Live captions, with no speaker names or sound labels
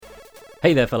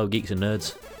Hey there, fellow geeks and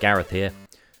nerds. Gareth here.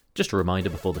 Just a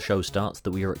reminder before the show starts that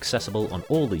we are accessible on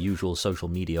all the usual social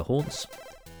media haunts.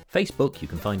 Facebook, you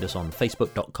can find us on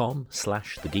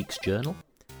facebook.com/thegeeksjournal.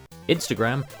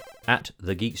 Instagram,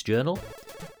 @thegeeksjournal.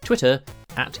 Twitter,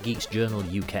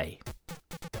 @geeksjournaluk.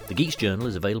 The Geeks Journal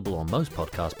is available on most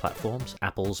podcast platforms,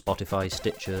 Apple, Spotify,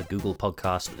 Stitcher, Google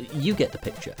Podcasts. You get the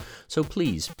picture. So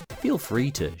please, feel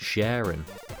free to share and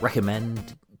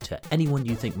recommend to anyone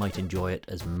you think might enjoy it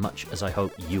as much as I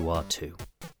hope you are too.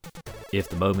 If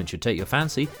the moment should take your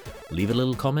fancy, leave a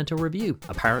little comment or review.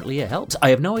 Apparently it helps.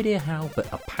 I have no idea how,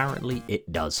 but apparently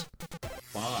it does.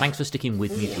 Thanks for sticking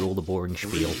with me through all the boring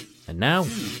spiel. And now,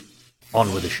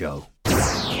 on with the show.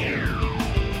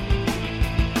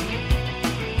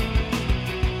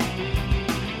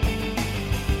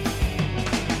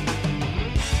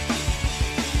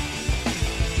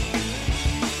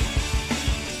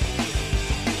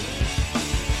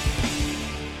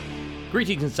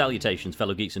 Greetings and salutations,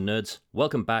 fellow geeks and nerds.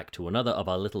 Welcome back to another of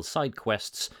our little side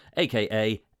quests,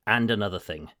 aka And Another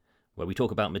Thing, where we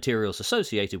talk about materials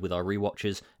associated with our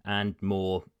rewatches and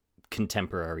more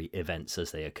contemporary events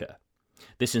as they occur.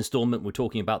 This installment, we're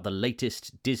talking about the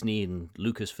latest Disney and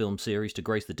Lucasfilm series to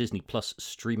grace the Disney Plus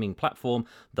streaming platform,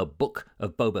 The Book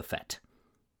of Boba Fett.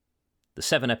 The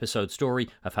 7-episode story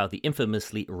of how the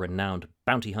infamously renowned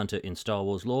bounty hunter in Star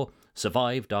Wars lore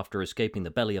survived after escaping the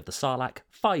belly of the Sarlacc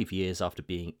 5 years after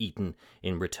being eaten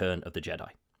in Return of the Jedi.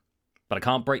 But I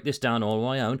can't break this down all on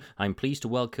my own. I'm pleased to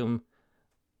welcome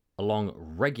along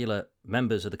regular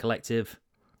members of the collective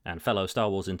and fellow Star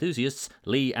Wars enthusiasts,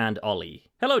 Lee and Ollie.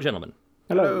 Hello, gentlemen.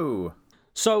 Hello.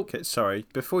 So, Okay, sorry,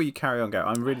 before you carry on,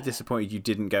 Gareth, I'm really disappointed you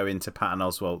didn't go into Patton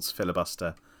Oswalt's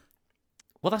filibuster.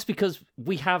 well, that's because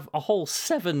we have a whole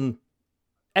 7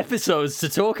 episodes to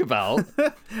talk about.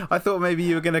 I thought maybe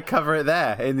you were going to cover it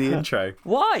there in the intro.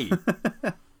 Why?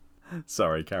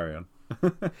 Sorry, carry on.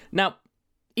 Now,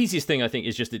 easiest thing I think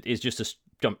is just to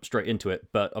jump straight into it.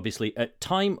 But obviously, at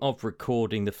time of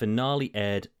recording, the finale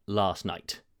aired last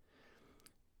night.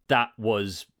 That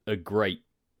was a great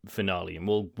finale, and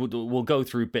we'll go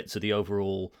through bits of the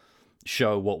overall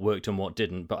show, what worked and what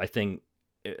didn't. But I think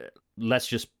let's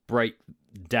just break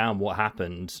down what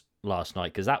happened last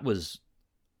night, because that was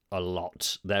a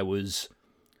lot. There was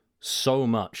so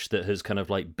much that has kind of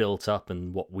like built up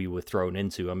and what we were thrown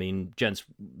into. I mean, gents,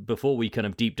 before we kind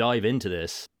of deep dive into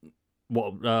this,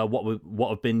 what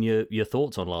have been your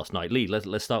thoughts on last night? Lee,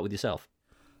 let's start with yourself.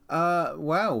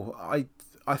 Well, I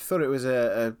thought it was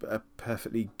a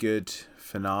perfectly good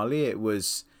finale. It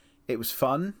was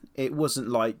fun. It wasn't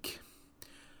like,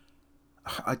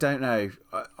 I don't know.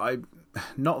 I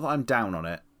not that I'm down on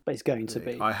it. But it's going to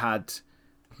be. I had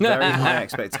very high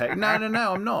expectations. No,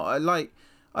 I'm not.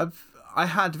 I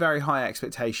had very high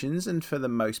expectations, and for the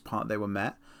most part, they were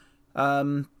met.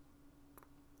 I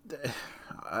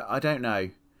don't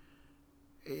know.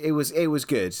 It was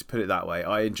good, put it that way.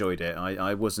 I enjoyed it.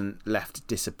 I wasn't left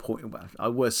disappointed. Well, I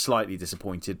was slightly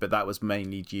disappointed, but that was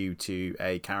mainly due to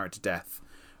a character death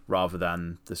rather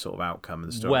than the sort of outcome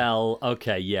of the story. Well,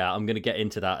 okay, yeah, I'm going to get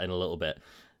into that in a little bit.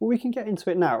 Well, we can get into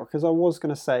it now, because I was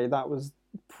going to say that was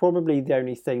probably the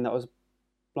only thing that was,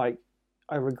 like,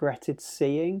 I regretted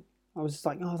seeing. I was just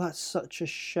like, oh, that's such a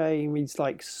shame. He's,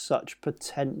 like, such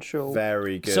potential.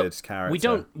 Very good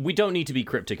character. We don't need to be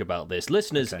cryptic about this.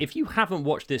 Listeners, Okay. if you haven't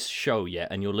watched this show yet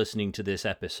and you're listening to this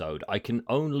episode, I can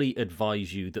only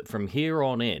advise you that from here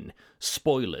on in,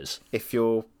 spoilers. If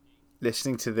you're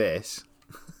listening to this,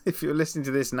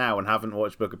 now and haven't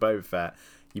watched Book of Boba Fett,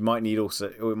 you might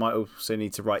also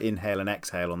need to write inhale and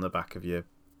exhale on the back of your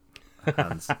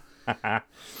hands.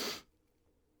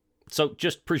 So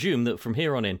just presume that from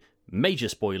here on in, major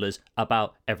spoilers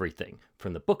about everything.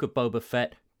 From the Book of Boba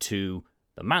Fett to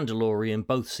The Mandalorian,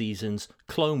 both seasons,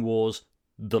 Clone Wars,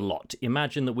 the lot.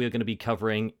 Imagine that we're going to be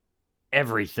covering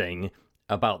everything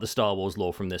about the Star Wars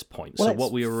lore from this point. Well, so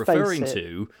what we are referring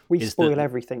to we is spoil that...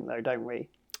 everything, though, don't we?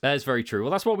 That is very true.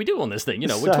 Well, that's what we do on this thing.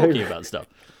 We're talking about stuff.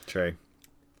 True.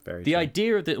 Very The true.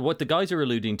 idea of what the guys are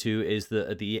alluding to is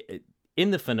that in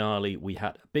the finale, we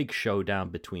had a big showdown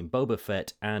between Boba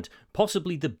Fett and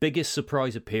possibly the biggest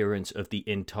surprise appearance of the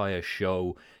entire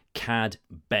show, Cad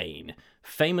Bane,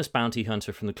 famous bounty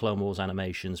hunter from the Clone Wars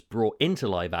animations, brought into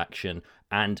live action,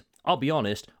 and I'll be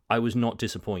honest, I was not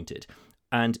disappointed.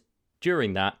 And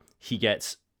during that, he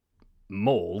gets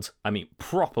mauled,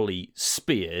 properly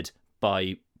speared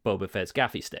by Boba Fett's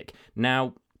gaffy stick.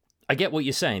 Now, I get what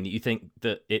you're saying, that you think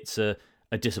that it's a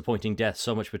disappointing death,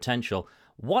 so much potential.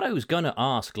 What I was going to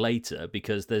ask later,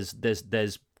 because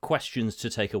there's questions to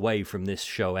take away from this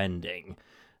show ending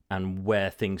and where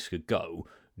things could go.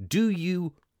 Do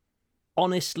you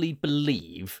honestly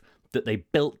believe that they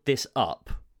built this up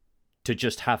to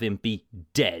just have him be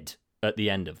dead at the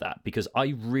end of that, because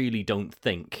I really don't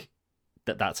think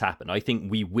that that's happened. I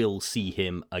think we will see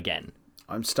him again.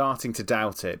 I'm starting to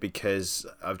doubt it, because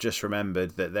I've just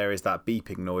remembered that there is that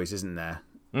beeping noise, isn't there?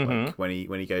 Mm-hmm. Like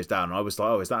when he goes down. And I was like,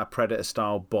 oh, is that a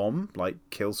Predator-style bomb, like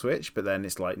kill switch? But then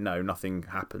it's like, no, nothing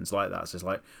happens like that. So it's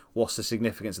like, what's the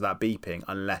significance of that beeping,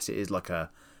 unless it is like a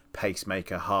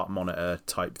pacemaker, heart monitor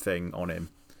type thing on him?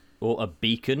 Or a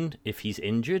beacon if he's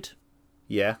injured.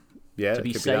 Yeah, to it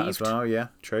be could saved. be that as well. Yeah,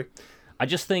 true. I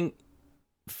just think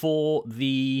for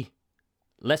the,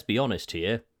 let's be honest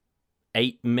here,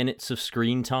 8 minutes of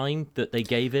screen time that they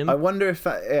gave him. I wonder if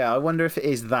it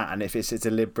is that, and if it's a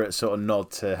deliberate sort of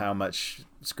nod to how much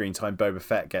screen time Boba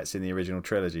Fett gets in the original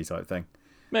trilogy type thing.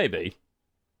 Maybe.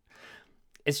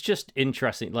 It's just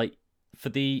interesting, like, for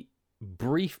the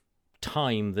brief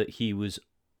time that he was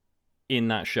in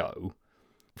that show,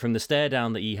 from the stare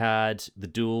down that he had, the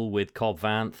duel with Cobb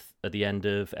Vanth at the end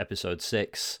of episode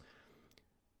 6,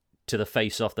 to the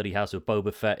face-off that he has with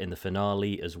Boba Fett in the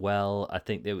finale as well. I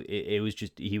think it was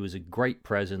just, he was a great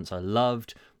presence. I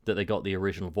loved that they got the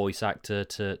original voice actor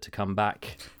to come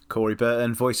back. Corey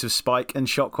Burton, voice of Spike and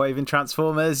Shockwave in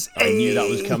Transformers. I knew that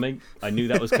was coming.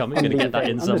 Going to get that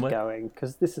in somewhere. I'm just going,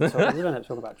 because this is we don't have to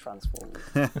talk about Transformers.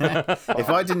 If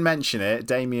I didn't mention it,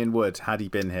 Damien would, had he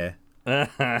been here. So,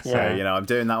 I'm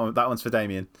doing that one. That one's for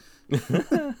Damien.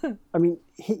 I mean,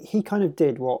 he kind of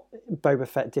did what Boba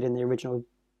Fett did in the original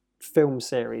film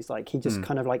series. Like, he just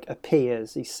kind of like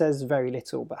appears. He says very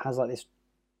little, but has like this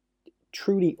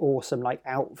truly awesome like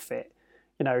outfit.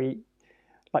 He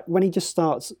like when he just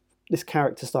starts, this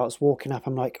character starts walking up,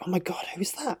 I'm like, oh my god,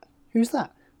 who's that?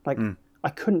 Like, I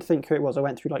couldn't think who it was. I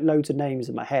went through like loads of names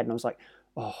in my head, and I was like,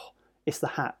 oh, it's the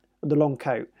hat, the long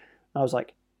coat. And I was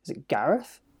like, is it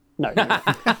Gareth? No.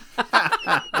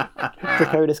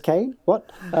 Dakota's Kane?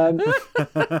 What?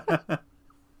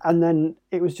 And then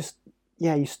it was just,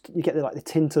 you get the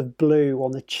tint of blue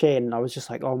on the chin. I was just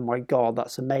like, oh my god,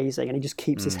 that's amazing. And he just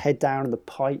keeps his head down and the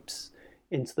pipes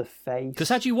into the face. Because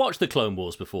had you watched the Clone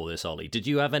Wars before this, Ollie? Did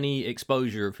you have any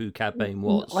exposure of who Cad Bane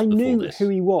was? I knew who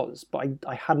he was, but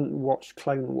I hadn't watched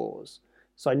Clone Wars.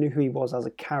 So I knew who he was as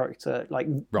a character, like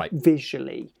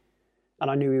visually.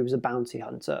 And I knew he was a bounty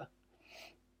hunter.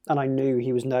 And I knew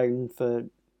he was known for,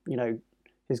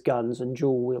 his guns and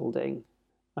dual wielding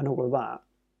and all of that.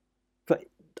 But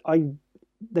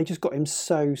they just got him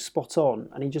so spot on,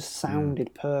 and he just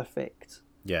sounded perfect.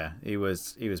 Yeah, he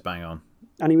was bang on.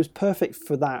 And he was perfect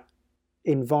for that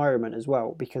environment as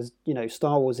well, because,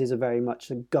 Star Wars is a very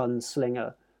much a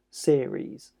gunslinger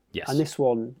series. Yes. And this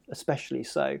one especially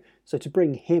so. So to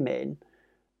bring him in,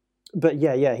 but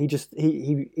he just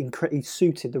he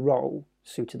suited the role,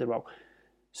 suited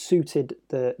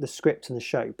the script and the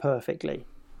show perfectly.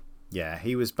 Yeah,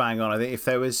 he was bang on. I think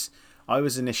I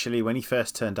was initially, when he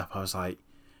first turned up, I was like,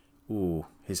 ooh,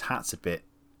 his hat's a bit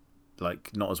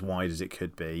like not as wide as it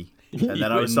could be. And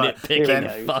then I was like,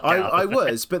 I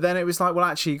was, but then it was like, well,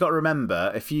 actually, you got to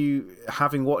remember, if you,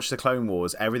 having watched the Clone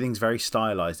Wars, everything's very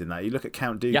stylized in that. You look at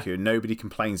Count Dooku, and nobody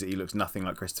complains that he looks nothing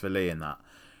like Christopher Lee in that.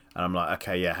 And I'm like,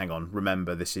 okay, yeah, hang on.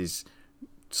 Remember, this is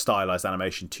stylized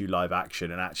animation to live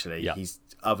action, and actually, he's,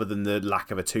 other than the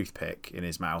lack of a toothpick in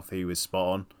his mouth, he was spot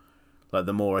on. Like,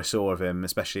 the more I saw of him,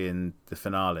 especially in the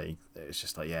finale, it's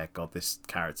just like, yeah, God, this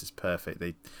character's perfect.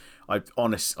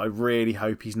 I really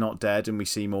hope he's not dead and we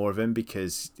see more of him,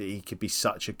 because he could be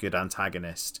such a good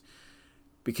antagonist.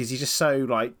 Because he's just so,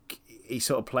 like, he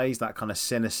sort of plays that kind of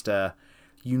sinister,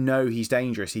 he's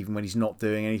dangerous even when he's not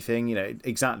doing anything.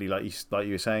 Exactly like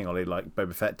you were saying, Ollie, like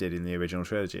Boba Fett did in the original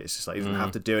trilogy. It's just like he doesn't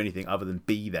have to do anything other than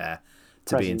be there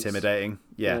to be intimidating.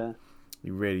 Yeah,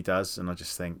 he really does. And I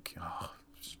just think,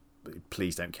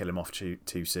 please don't kill him off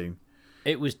too soon.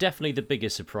 It was definitely the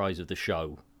biggest surprise of the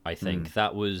show, I think.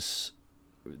 That was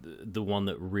the one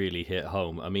that really hit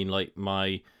home. I mean, like,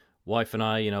 my wife and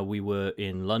I, we were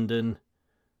in London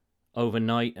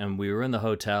overnight, and we were in the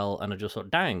hotel, and I just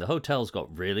thought, dang, the hotel's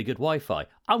got really good Wi-Fi.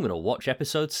 I'm going to watch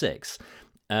episode 6.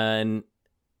 And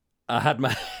I had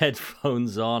my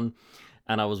headphones on,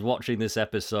 and I was watching this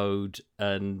episode,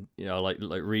 and, like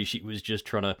Rishi was just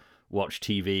trying to watch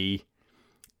TV.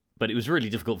 But it was really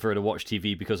difficult for her to watch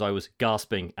TV because I was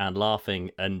gasping and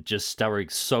laughing and just staring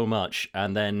so much.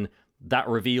 And then that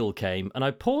reveal came, and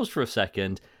I paused for a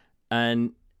second,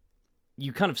 and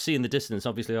you kind of see in the distance,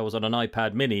 obviously I was on an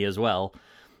iPad mini as well,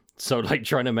 so like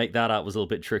trying to make that out was a little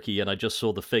bit tricky, and I just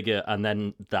saw the figure and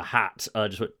then the hat. I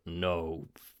just went, no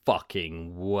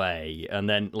fucking way. And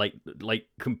then like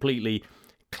completely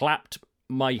clapped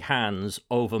my hands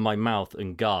over my mouth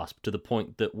and gasped to the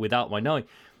point that, without my knowing,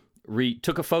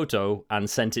 took a photo and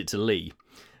sent it to Lee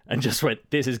and just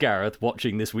went, "This is Gareth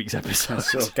watching this week's episode." I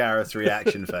saw Gareth's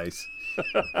reaction face.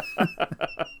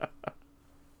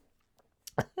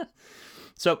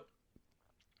 So,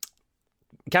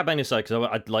 Cad Bane aside, because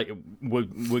I'd like we're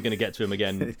going to get to him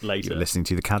again later. You're listening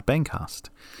to the Cad Bane cast.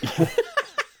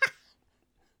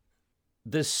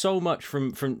 There's so much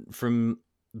from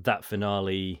that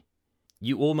finale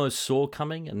you almost saw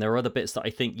coming, and there are other bits that I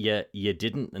think you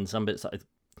didn't, and some bits that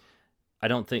I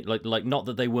don't think like not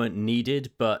that they weren't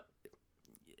needed, but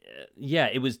yeah,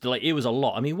 it was a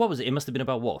lot. I mean, what was it? It must have been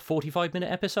about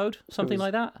 45-minute episode, something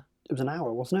like that. It was an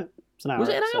hour, wasn't it? It was an hour. Was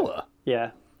it an episode. hour? Yeah.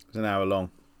 It was an hour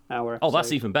long. Hour. Oh,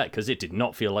 that's even better, because it did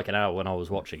not feel like an hour when I was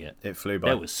watching it. It flew by.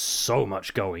 There was so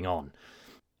much going on.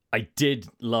 I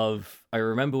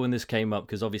remember when this came up,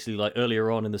 because obviously, like,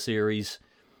 earlier on in the series,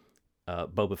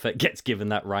 Boba Fett gets given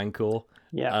that Rancor.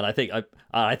 Yeah. And I think I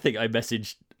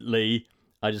messaged Lee.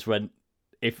 I just went,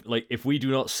 if we do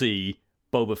not see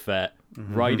Boba Fett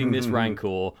riding this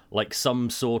Rancor like some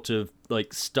sort of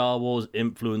like Star Wars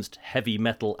influenced heavy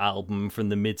metal album from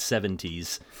the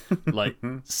mid-70s, like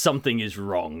something is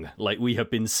wrong. Like, we have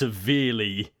been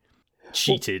severely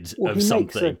cheated of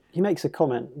something. He makes a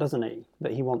comment, doesn't he,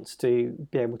 that he wants to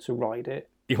be able to ride it.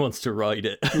 He wants to ride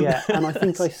it. Yeah, and I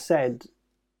think I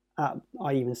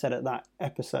even said at that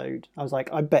episode, I was like,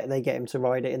 I bet they get him to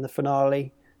ride it in the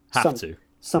finale.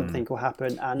 Something will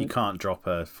happen, and you can't drop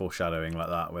a foreshadowing like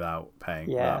that without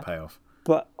payoff.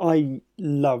 But I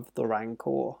love the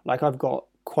Rancor. Like, I've got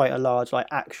quite a large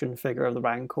action figure of the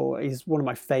Rancor. He's one of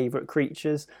my favourite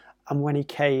creatures. And when he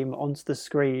came onto the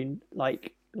screen,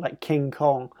 like King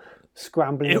Kong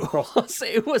scrambling across,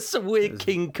 it was some weird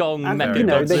King Kong Mecha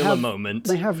Godzilla moment.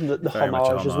 They have the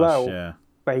homage as well, yeah.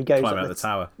 where he goes climb up out the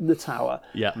tower. The tower.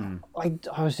 Yeah.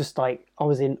 I was just like, I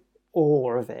was in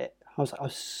awe of it. I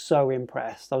was so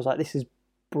impressed. I was like, this is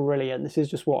brilliant. This is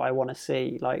just what I want to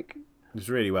see. Like, it was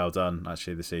really well done,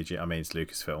 actually, the CG. I mean, it's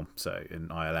Lucasfilm, so in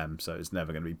ILM, so it's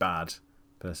never going to be bad,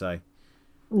 per se.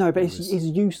 No, but his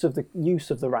use of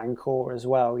the Rancor as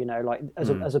well, like as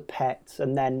a pet,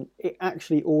 and then it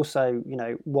actually also,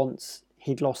 once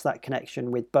he'd lost that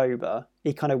connection with Boba,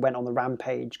 he kind of went on the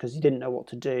rampage because he didn't know what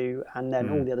to do, and then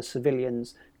all the other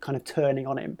civilians kind of turning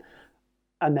on him,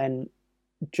 and then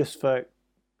just for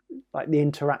like the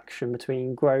interaction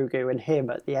between Grogu and him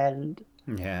at the end.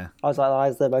 Yeah. I was like,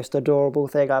 that is the most adorable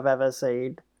thing I've ever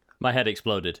seen. My head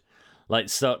exploded.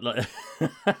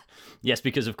 Yes,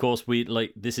 because of course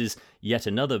this is yet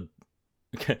another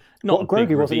not a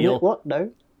big reveal. What?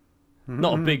 No.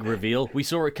 Not a big reveal. We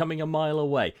saw it coming a mile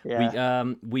away. Yeah.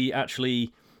 We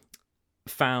actually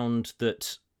found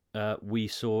that we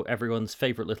saw everyone's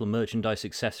favorite little merchandise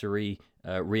accessory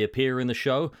reappear in the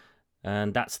show.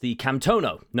 And that's the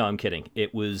Camtono. No, I'm kidding.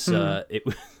 It was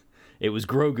it was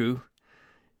Grogu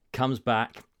comes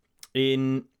back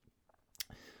in.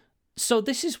 So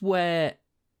this is where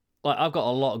I've got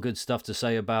a lot of good stuff to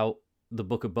say about the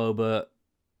Book of Boba.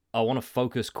 I want to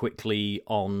focus quickly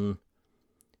on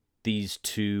these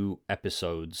two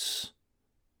episodes,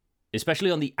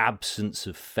 especially on the absence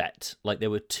of Fett. Like, there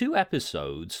were two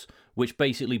episodes which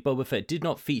basically Boba Fett did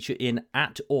not feature in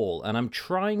at all. And I'm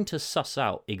trying to suss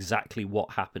out exactly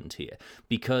what happened here.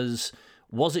 Because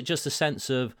was it just a sense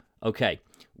of, okay,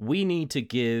 we need to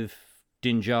give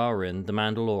Din Djarin, the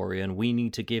Mandalorian, we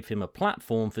need to give him a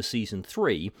platform for Season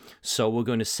 3, so we're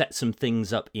going to set some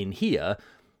things up in here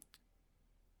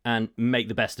and make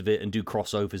the best of it and do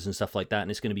crossovers and stuff like that,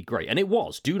 and it's going to be great. And it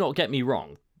was, do not get me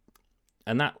wrong.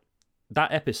 And that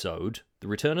episode, The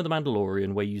Return of the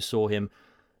Mandalorian, where you saw him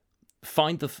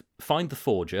find the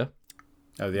Forger.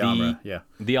 Oh, the Armourer, yeah.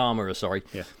 The Armourer, sorry.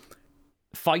 Yeah.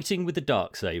 Fighting with the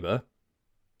Darksaber.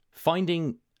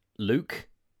 Finding Luke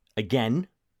again.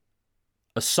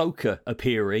 Ahsoka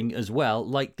appearing as well.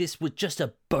 Like, this was just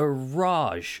a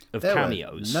barrage of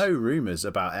cameos. No rumours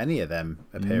about any of them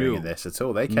appearing in this at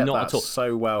all. They kept that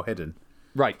so well hidden.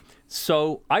 Right.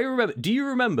 So, I remember... Do you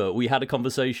remember we had a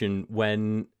conversation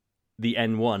when the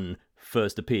N1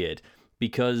 first appeared?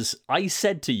 Because I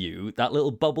said to you, that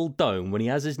little bubble dome, when he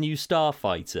has his new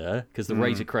starfighter, because the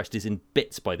Razor Crest is in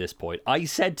bits by this point, I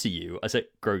said,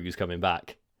 Grogu's coming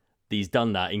back. He's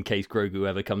done that in case Grogu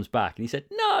ever comes back. And he said,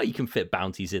 no, you can fit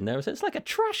bounties in there. I said, it's like a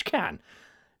trash can.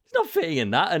 It's not fitting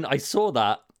in that. And I saw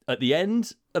that at the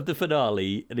end of the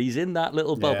finale, and he's in that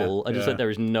little bubble. I just said, there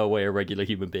is no way a regular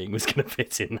human being was going to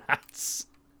fit in that.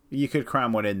 You could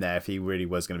cram one in there if he really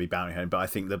was going to be bounty hunting, but I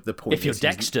think the point if you're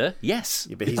Dexter, yes.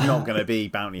 Yeah, but he's not going to be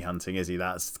bounty hunting, is he?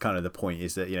 That's kind of the point,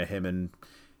 is that him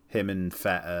and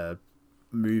Fett are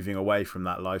moving away from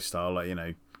that lifestyle.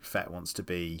 Like, Fett wants to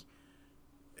be,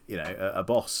 a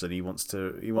boss, and he wants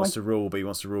to rule, but he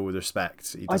wants to rule with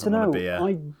respect. He doesn't want to be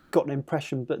I got an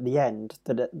impression at the end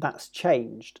that that's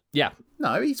changed. Yeah.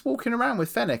 No, he's walking around with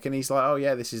Fennec, and he's like, "Oh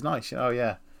yeah, this is nice. Oh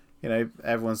yeah,"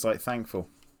 everyone's like thankful.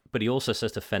 But he also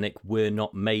says to Fennec, "We're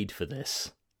not made for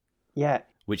this." Yeah.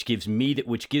 Which gives me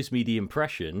the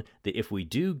impression that if we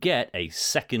do get a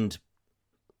second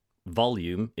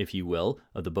volume, if you will,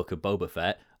 of the Book of Boba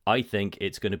Fett, I think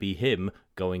it's going to be him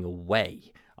going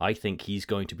away. I think he's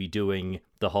going to be doing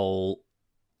the whole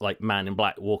like Man in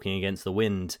Black walking against the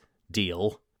wind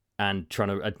deal and trying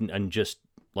to and just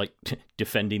like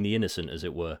defending the innocent, as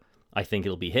it were. I think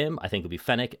it'll be him, I think it'll be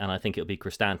Fennec, and I think it'll be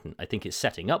Chrysanthemum. I think it's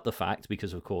setting up the fact,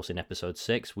 because of course in episode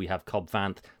 6 we have Cobb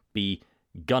Vanth be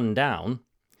gunned down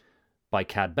by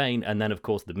Cad Bane, and then of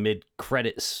course the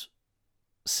mid-credits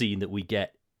scene that we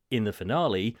get in the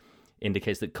finale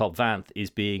indicates that Cobb Vanth is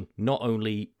being not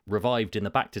only revived in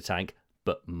the Bacta tank,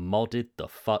 but modded the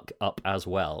fuck up as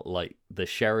well. Like, the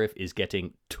sheriff is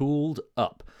getting tooled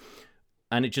up.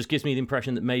 And it just gives me the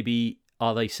impression that maybe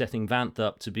are they setting Vanth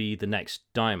up to be the next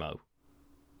Daimo?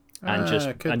 And just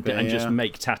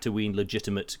make Tatooine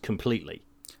legitimate completely.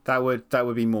 That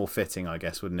would be more fitting, I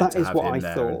guess, wouldn't it? That is what I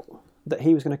thought. That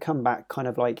he was going to come back kind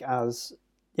of like as,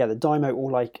 the Daimo, or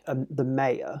like the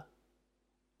mayor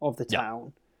of the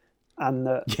town. And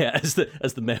as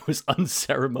the mayor was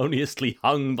unceremoniously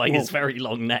hung by his very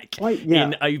long neck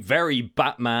in a very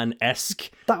Batman-esque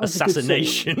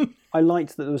assassination. I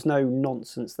liked that there was no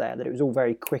nonsense there, that it was all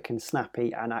very quick and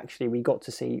snappy, and actually we got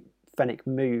to see Fennec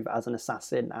move as an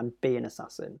assassin and be an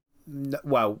assassin.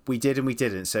 Well, we did and we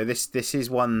didn't. So this is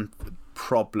one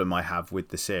problem I have with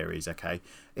the series, okay,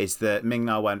 is that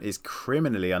Ming-Na Wen is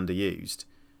criminally underused.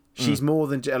 She's more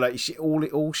than like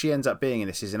all she ends up being in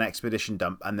this is an expedition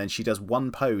dump, and then she does one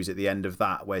pose at the end of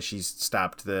that where she's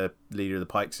stabbed the leader of the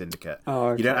Pike Syndicate. Oh,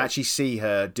 okay. You don't actually see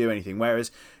her do anything. Whereas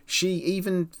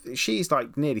she's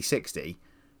like nearly 60.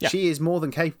 Yeah. She is more than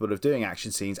capable of doing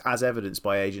action scenes, as evidenced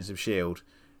by Agents of S.H.I.E.L.D.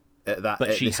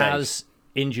 But she has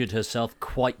injured herself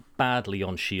quite badly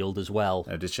on S.H.I.E.L.D. as well.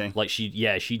 Oh, did she? Like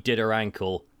she did her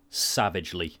ankle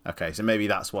savagely. Okay, so maybe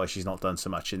that's why she's not done so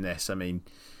much in this. I mean,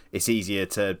 it's easier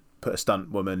to put a stunt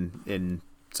woman in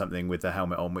something with a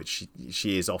helmet on, which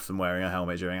she is often wearing a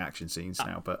helmet during action scenes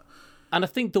now. And I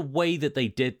think the way that they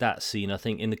did that scene, I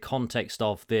think in the context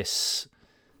of this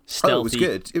stealthy, it was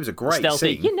good. It was a great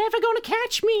scene. You're never going to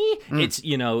catch me. It's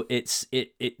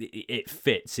it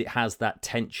fits. It has that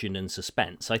tension and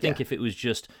suspense. I think if it was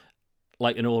just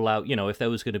like an all-out, if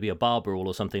there was going to be a bar brawl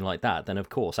or something like that, then of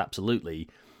course, absolutely,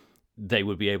 they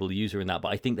would be able to use her in that. But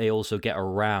I think they also get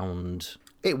around.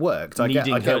 It worked. I get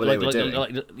what they were doing.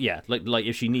 Like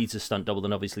if she needs a stunt double,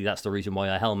 then obviously that's the reason why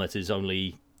her helmet is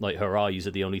only, like, her eyes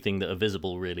are the only thing that are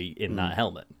visible really in that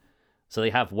helmet. So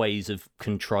they have ways of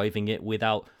contriving it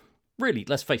without really,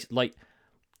 let's face it, like,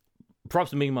 props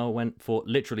to Ming-Na went for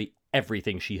literally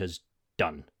everything she has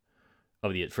done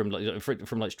over the years, from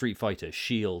like Street Fighter,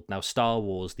 S.H.I.E.L.D., now Star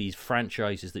Wars, these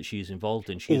franchises that she's involved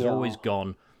in. She's always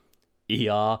gone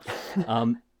ER.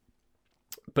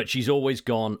 But she's always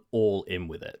gone all in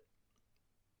with it.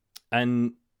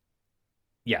 And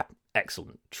yeah,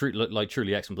 excellent.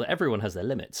 Truly excellent. But everyone has their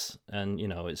limits. And,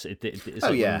 it's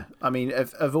oh, yeah. I mean,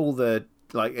 of all the,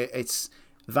 like, it's,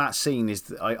 that scene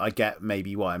is, I get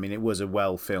maybe why. I mean, it was a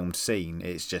well-filmed scene.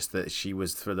 It's just that she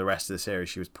was, for the rest of the series,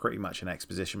 she was pretty much an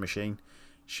exposition machine.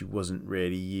 She wasn't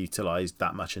really utilised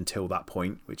that much until that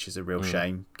point, which is a real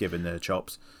shame, given her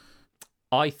chops.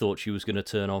 I thought she was going to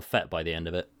turn on Fett by the end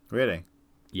of it. Really?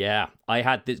 Yeah, I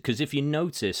had this, because if you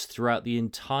notice throughout the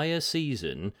entire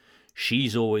season,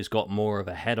 she's always got more of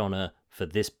a head on her for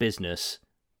this business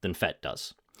than Fett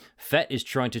does. Fett is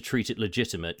trying to treat it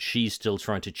legitimate. She's still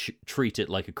trying to treat it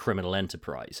like a criminal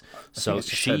enterprise. So it's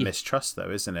just her mistrust,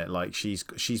 though, isn't it? Like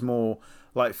she's more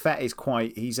like Fett is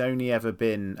quite. He's only ever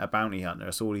been a bounty hunter.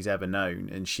 That's all he's ever known,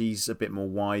 and she's a bit more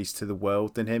wise to the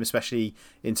world than him, especially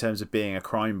in terms of being a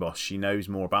crime boss. She knows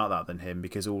more about that than him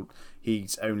because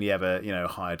he's only ever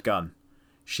hired gun.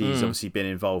 She's obviously been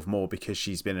involved more because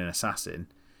she's been an assassin.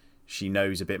 She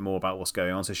knows a bit more about what's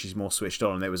going on, so she's more switched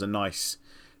on. And it was a nice,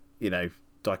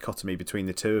 dichotomy between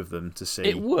the two of them to see.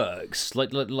 It works,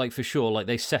 like for sure. Like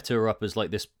they set her up as like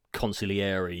this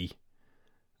consigliere,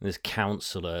 this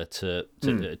counselor to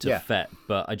Fett.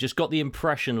 But I just got the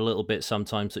impression a little bit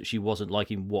sometimes that she wasn't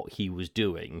liking what he was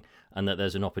doing, and that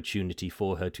there's an opportunity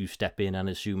for her to step in and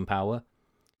assume power.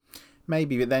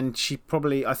 Maybe, but then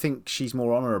I think she's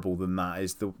more honourable than that,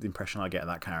 is the impression I get of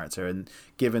that character. And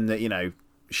given that,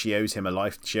 she owes him a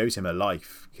life. She owes him her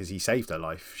life because he saved her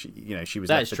life. She was That's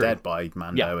left for true. dead by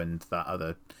Mando and that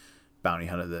other bounty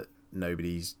hunter that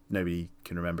nobody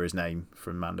can remember his name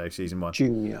from Mando season 1.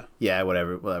 Junior. Yeah,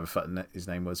 whatever his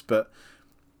name was. But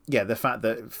yeah, the fact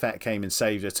that Fett came and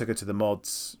saved her, took her to the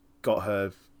mods, brought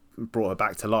her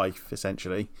back to life,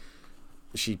 essentially.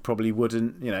 She probably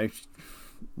wouldn't,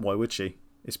 why would she?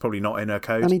 It's probably not in her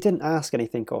code. And he didn't ask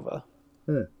anything of her.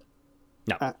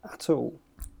 No. At all.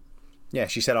 Yeah,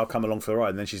 she said, I'll come along for the ride.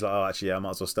 And then she's like, oh, actually, yeah, I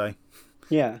might as well stay.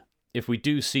 Yeah. If we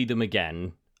do see them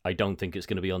again, I don't think it's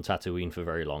going to be on Tatooine for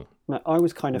very long. No, I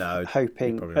was kind of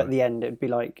hoping at the end it'd be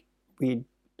like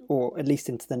or at least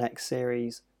into the next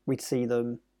series, we'd see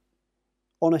them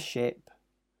on a ship,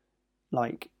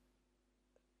 like,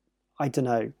 I don't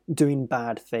know, doing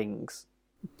bad things.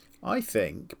 I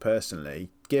think,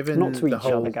 personally, given not to the each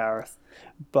whole... other, Gareth,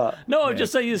 but no, I'm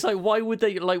just saying it's like, why would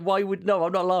they? Like, why would? No,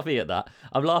 I'm not laughing at that.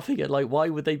 I'm laughing at like, why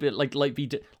would they be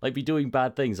be doing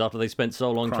bad things after they spent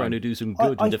so long trying to do some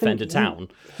good and defend a town?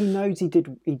 He knows he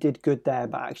did good there,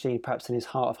 but actually, perhaps in his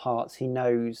heart of hearts, he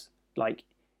knows like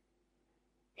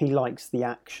he likes the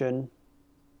action.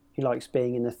 He likes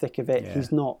being in the thick of it. Yeah.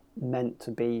 He's not meant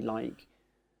to be like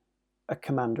a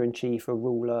commander-in-chief, a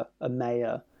ruler, a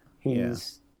mayor.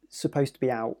 He's supposed to be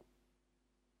out,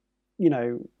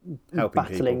 helping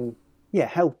battling, people.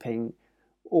 Helping,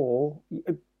 or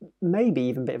maybe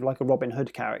even a bit of like a Robin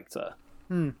Hood character.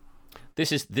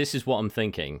 This is what I'm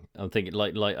thinking. I'm thinking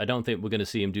like I don't think we're going to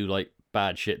see him do like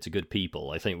bad shit to good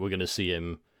people. I think we're going to see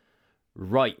him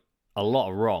right a lot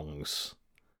of wrongs.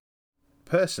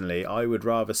 Personally, I would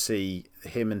rather see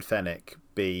him and Fennec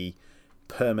be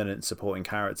permanent supporting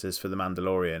characters for The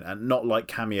Mandalorian and not like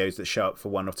cameos that show up for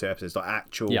 1 or 2 episodes, like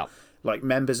actual like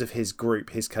members of his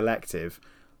group, his collective.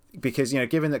 Because,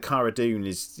 given that Cara Dune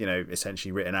is,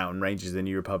 essentially written out and Rangers of the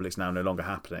New Republic's now no longer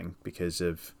happening because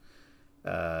of,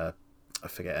 I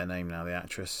forget her name now, the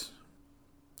actress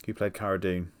who played Cara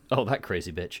Dune. Oh, that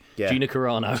crazy bitch. Yeah. Gina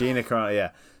Carano, yeah.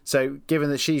 So given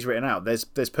that she's written out, there's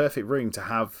perfect room to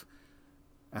have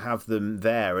them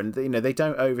there, and they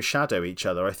don't overshadow each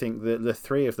other. I think the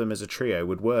 3 of them as a trio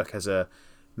would work as a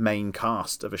main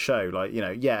cast of a show. Like,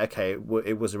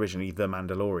 it was originally The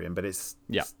Mandalorian, but it's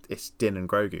Din and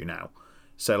Grogu now.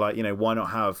 So like, why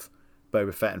not have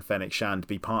Boba Fett and Fennec Shand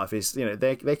be part of his?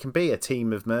 They can be a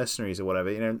team of mercenaries or whatever.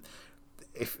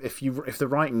 If the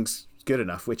writing's good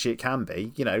enough, which it can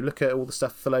be, look at all the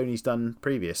stuff Filoni's done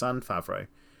previous and Favreau.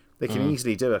 They can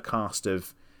easily do a cast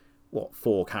of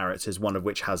 4 characters, one of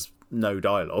which has no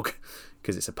dialogue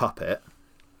because it's a puppet.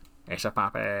 It's a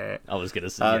puppet. I was going to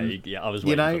say, I was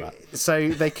waiting for that. So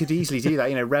they could easily do that.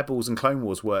 Rebels and Clone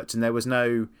Wars worked, and there was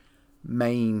no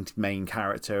main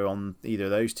character on either of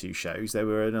those 2 shows. They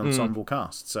were an ensemble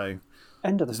cast. So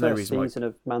end of the first season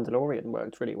of Mandalorian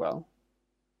worked really well.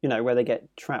 Where they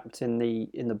get trapped in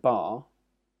the bar.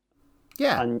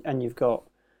 Yeah, and you've got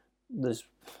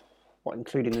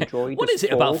including the droid. What is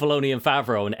it about Filoni and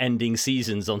Favreau and ending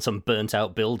seasons on some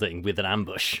burnt-out building with an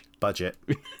ambush? Budget.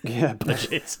 Yeah,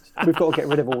 budget. We've got to get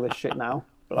rid of all this shit now.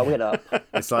 Blow it up.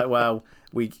 It's like, well,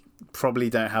 we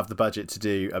probably don't have the budget to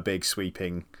do a big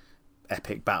sweeping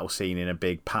epic battle scene in a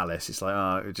big palace. It's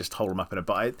like, just hold them up in a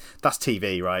bar. That's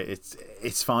TV, right?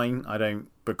 It's fine. I don't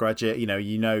begrudge it. You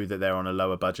know that they're on a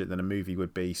lower budget than a movie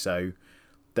would be, so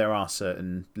there are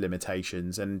certain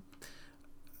limitations. And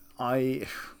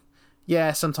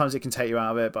sometimes it can take you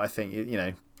out of it, but I think,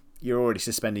 you're already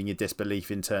suspending your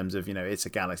disbelief in terms of, it's a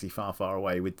galaxy far, far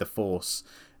away with the Force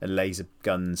and laser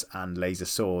guns and laser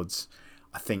swords.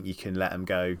 I think you can let them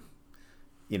go,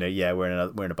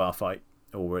 we're in a bar fight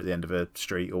or we're at the end of a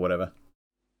street or whatever.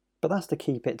 But that's to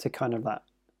keep it to kind of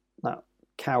that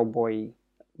cowboy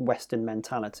Western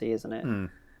mentality, isn't it?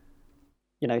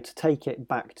 To take it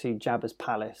back to Jabba's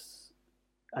palace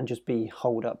and just be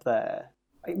holed up there.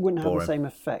 It wouldn't have the same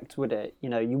effect, would it?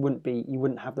 You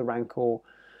wouldn't have the Rancor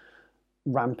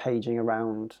rampaging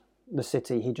around the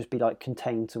city. He'd just be like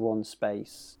contained to one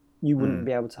space. You wouldn't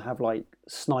be able to have like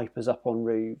snipers up on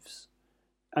roofs,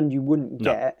 and you wouldn't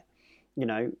get,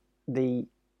 the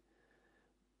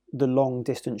long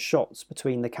distance shots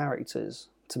between the characters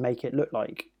to make it look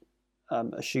like a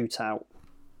shootout.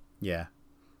 Yeah,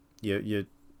 You're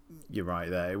right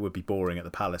there. It would be boring at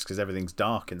the palace because everything's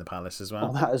dark in the palace as well.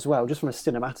 Oh, that as well. Just from a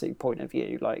cinematic point of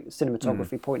view, like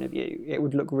cinematography point of view, it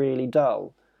would look really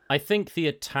dull. I think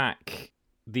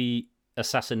the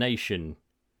assassination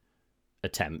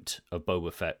attempt of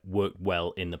Boba Fett worked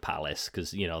well in the palace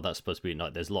because, that's supposed to be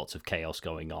like there's lots of chaos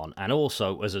going on. And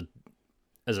also, as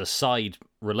a side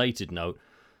related note,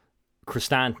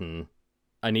 Chrysanthemum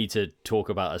I need to talk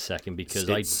about a second because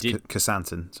it's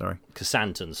Chrysanthemum, sorry.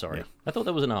 Chrysanthemum, sorry. Yeah. I thought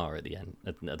there was an R at the end,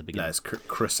 at the beginning. No, it's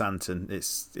Chrysanthemum.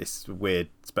 It's weird.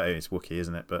 It's Wookiee,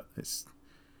 isn't it? But it's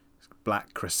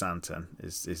Black Chrysanthemum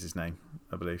is his name,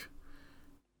 I believe.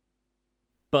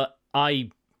 But I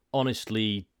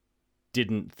honestly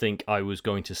didn't think I was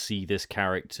going to see this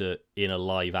character in a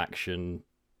live action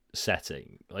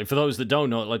setting. Like, for those that don't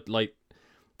know, like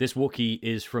this Wookiee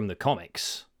is from the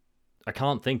comics. I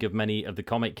can't think of many of the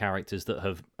comic characters that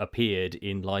have appeared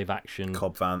in live action.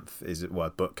 Cobb Vanth is a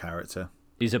book character.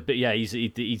 He's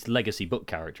he's legacy book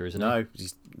character, isn't he? No,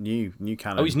 he's new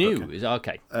canon. Oh, he's new.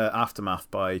 Okay.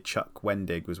 Aftermath by Chuck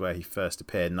Wendig was where he first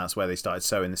appeared, and that's where they started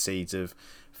sowing the seeds of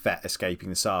Fett escaping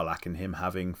the Sarlacc and him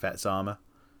having Fett's armor.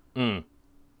 Mm.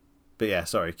 But yeah,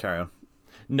 sorry, carry on.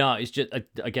 No, it's just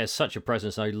I guess such a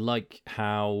presence. I like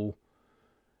how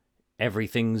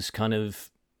everything's kind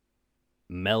of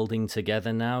melding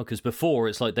together now, because before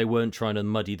it's like they weren't trying to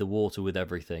muddy the water with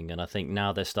everything, and I think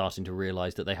now they're starting to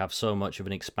realize that they have so much of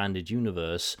an expanded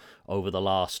universe over the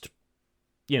last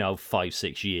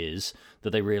 5-6 years that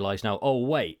they realize now, oh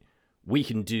wait, we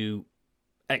can do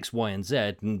X, Y, and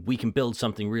Z, and we can build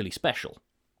something really special.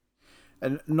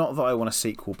 And not that I want a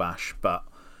sequel bash, but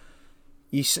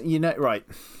you know, right,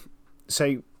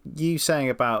 so you saying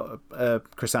about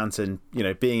Chrysanthemum,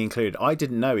 being included, I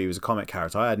didn't know he was a comic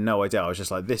character. I had no idea. I was just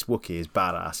like, this Wookiee is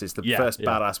badass. It's the first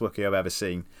badass Wookiee I've ever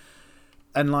seen.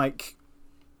 And like,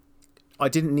 I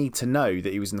didn't need to know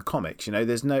that he was in the comics. There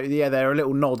are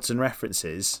little nods and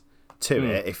references to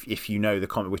it if you know the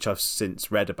comic, which I've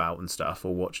since read about and stuff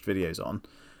or watched videos on.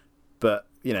 But,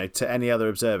 to any other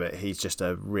observer, he's just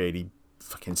a really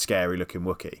fucking scary looking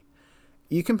Wookiee.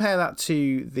 You compare that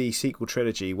to the sequel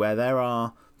trilogy where there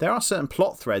are certain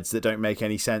plot threads that don't make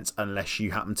any sense unless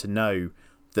you happen to know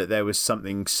that there was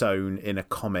something sewn in a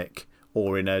comic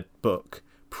or in a book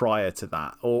prior to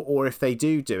that. Or if they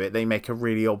do it, they make a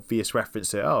really obvious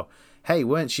reference to, oh, hey,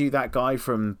 weren't you that guy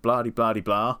from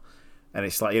blah-de-blah-de-blah? And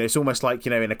it's like, it's almost like,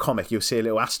 in a comic, you'll see a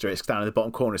little asterisk down in the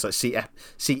bottom corner. It's like, see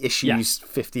issues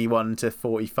 51 to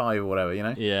 45 or whatever,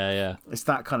 Yeah. It's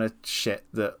that kind of shit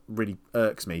that really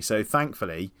irks me. So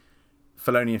thankfully,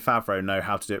 Filoni and Favreau know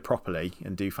how to do it properly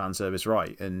and do fan service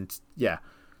right. And yeah,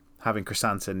 having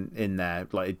Chrysanthemum in there,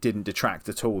 like, it didn't detract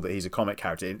at all that he's a comic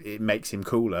character. It makes him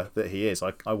cooler that he is.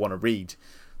 I want to read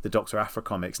the Dr. Aphra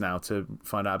comics now to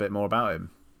find out a bit more about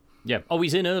him. Yeah. Oh,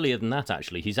 he's in earlier than that,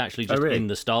 actually. He's actually just in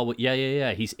the Star Wars...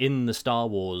 Yeah. He's in the Star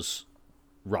Wars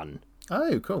run.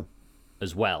 Oh, cool.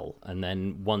 As well. And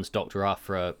then once Dr.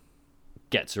 Aphra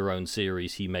gets her own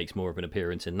series, he makes more of an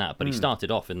appearance in that. But he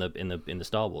started off in the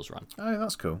Star Wars run. Oh,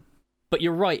 that's cool. But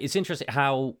you're right. It's interesting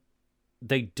how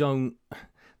they don't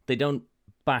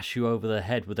bash you over the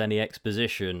head with any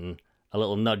exposition, a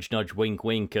little nudge, nudge, wink,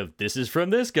 wink of, this is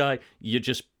from this guy. You're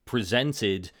just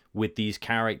presented with these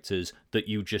characters that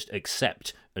you just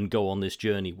accept and go on this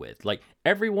journey with. Like,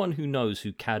 everyone who knows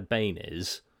who Cad Bane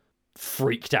is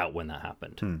freaked out when that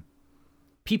happened.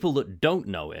 People that don't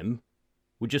know him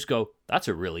would just go, that's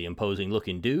a really imposing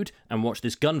looking dude, and watch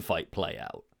this gunfight play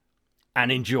out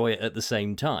and enjoy it at the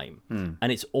same time. And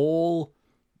it's all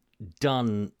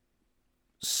done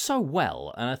so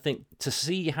well. And I think to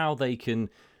see how they can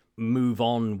move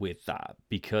on with that,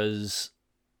 because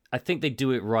I think they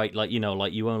do it right. Like,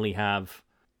 you only have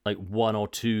like one or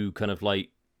two kind of like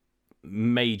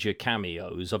major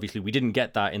cameos. Obviously, we didn't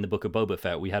get that in the Book of Boba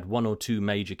Fett. We had one or two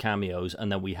major cameos, and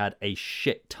then we had a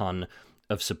shit ton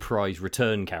of surprise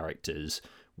return characters,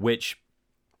 which,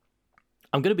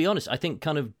 I'm going to be honest, I think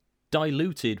kind of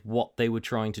diluted what they were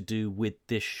trying to do with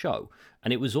this show.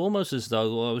 And it was almost as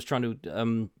though I was trying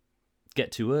to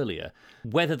get to earlier,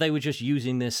 whether they were just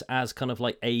using this as kind of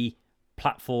like a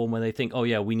platform where they think, oh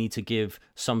yeah, we need to give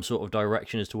some sort of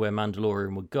direction as to where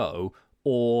Mandalorian would go,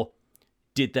 or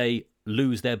did they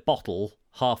lose their bottle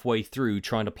halfway through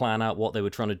trying to plan out what they were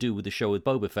trying to do with the show with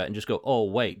Boba Fett and just go, oh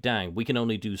wait, dang, we can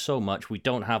only do so much, we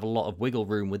don't have a lot of wiggle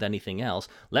room with anything else,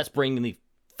 let's bring in the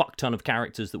fuck ton of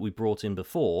characters that we brought in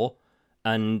before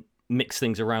and mix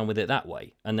things around with it that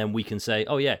way, and then we can say,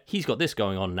 oh yeah, he's got this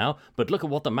going on now, but look at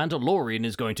what the Mandalorian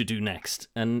is going to do next.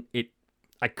 And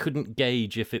I couldn't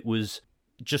gauge if it was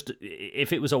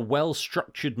a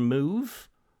well-structured move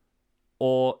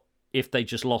or if they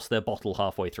just lost their bottle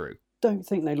halfway through. Don't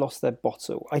think they lost their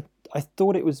bottle. I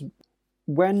thought it was,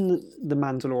 when the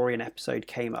Mandalorian episode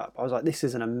came up, I was like, this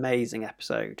is an amazing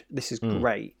episode. This is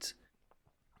great.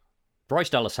 Bryce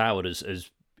Dallas Howard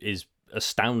is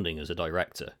astounding as a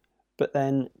director. But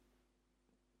then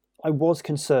I was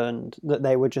concerned that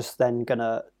they were just then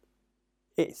gonna...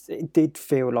 It did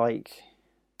feel like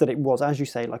that it was, as you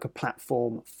say, like a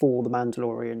platform for The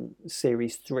Mandalorian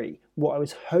Series 3. What I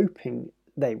was hoping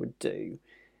they would do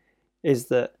is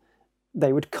that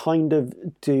they would kind of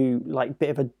do like a bit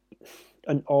of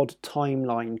an odd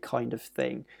timeline kind of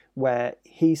thing where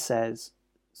he says,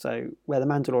 where the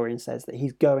Mandalorian says that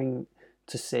he's going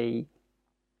to see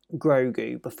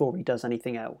Grogu before he does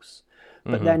anything else.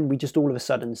 But then we just all of a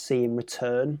sudden see him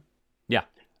return. Yeah.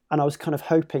 And I was kind of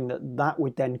hoping that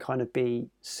would then kind of be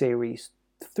Series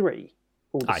 3.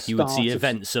 You would see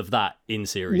events of that in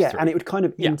Series 3. Yeah, and it would kind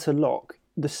of interlock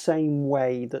the same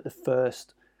way that the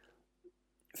first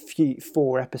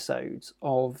 4 episodes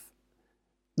of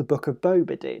the Book of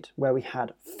Boba did, where we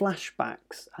had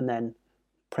flashbacks and then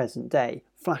present day,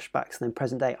 flashbacks and then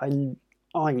present day.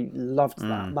 I loved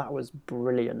that. That was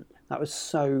brilliant. That was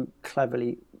so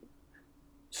cleverly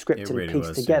scripted and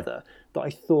pieced together that I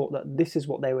thought that this is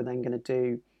what they were then going to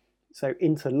do. So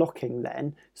interlocking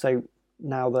then. So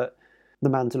now that the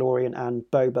Mandalorian and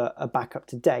Boba are back up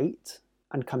to date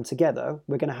and come together,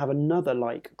 we're going to have another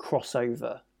like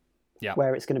crossover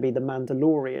where it's going to be the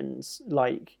Mandalorians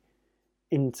like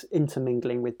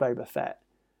intermingling with Boba Fett.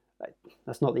 Like,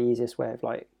 that's not the easiest way of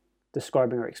like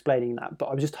describing or explaining that, but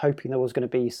I was just hoping there was going to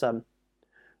be some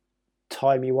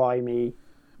timey-wimey,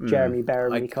 Jeremy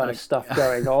Bearimy kind of stuff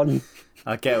going on.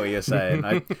 I get what you're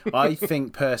saying. I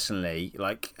think personally,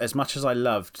 like, as much as I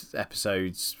loved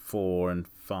episodes 4 and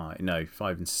 5, no,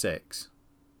 5 and 6.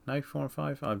 No, 4 and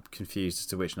 5? I'm confused as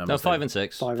to which number. No, 5 and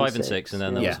 6. 5 and 6, and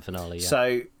then there was the finale. Yeah.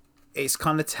 So it's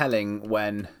kind of telling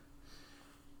when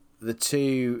the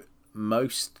 2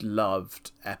 most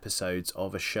loved episodes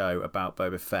of a show about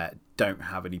Boba Fett don't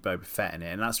have any Boba Fett in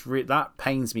it, and that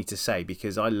pains me to say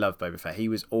because I love Boba Fett. He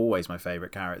was always my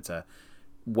favourite character,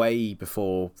 way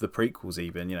before the prequels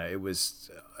even. You know, it was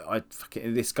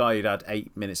this guy who'd had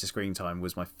 8 minutes of screen time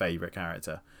was my favourite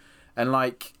character, and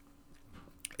like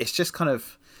it's just kind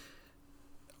of,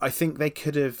 I think they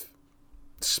could have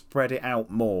spread it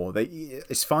out more.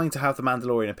 It's fine to have the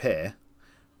Mandalorian appear,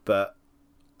 but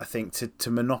I think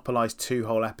to monopolise 2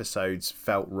 whole episodes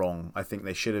felt wrong. I think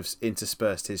they should have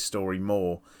interspersed his story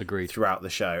more throughout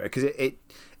the show. Because it,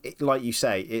 like you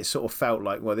say, it sort of felt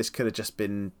like, well, this could have just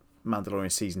been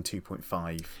Mandalorian Season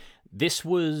 2.5. This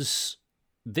was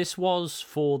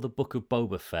for the Book of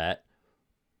Boba Fett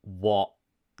what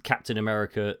Captain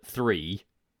America 3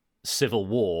 Civil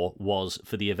War was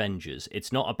for the Avengers.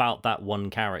 It's not about that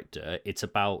one character. It's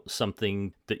about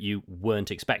something that you weren't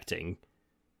expecting.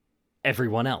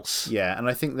 Everyone else. Yeah, and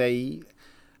I think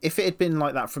if it had been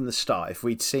like that from the start, if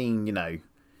we'd seen, you know,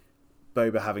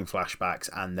 Boba having flashbacks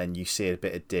and then you see a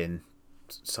bit of Din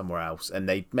somewhere else, and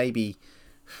they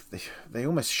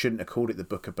almost shouldn't have called it the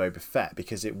Book of Boba Fett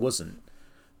because it wasn't.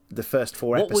 The first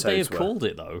 4 episodes. What would they have called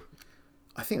it though?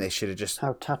 I think they should have just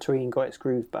how Tatooine got its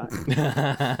groove back.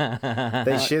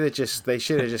 They should have just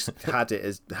had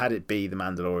it be the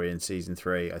Mandalorian Season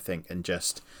 3, I think, and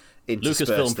just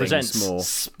Lucasfilm presents more.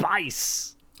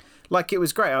 Spice. Like, it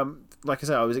was great. Like I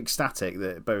said, I was ecstatic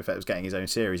that Boba Fett was getting his own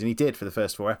series, and he did for the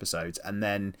first 4 episodes, and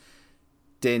then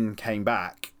Din came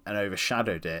back and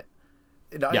overshadowed it.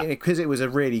 Because it was a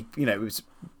really, you know, it was.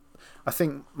 I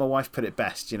think my wife put it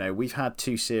best. You know, we've had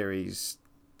 2 series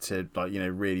to, like, you know,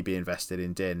 really be invested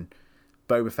in Din.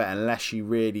 Boba Fett, unless you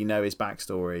really know his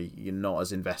backstory, you're not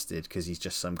as invested because he's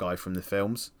just some guy from the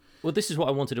films. Well, this is what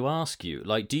I wanted to ask you.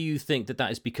 Like, do you think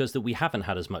that is because that we haven't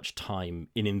had as much time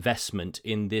in investment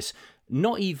in this?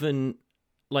 Not even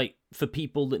like for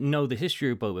people that know the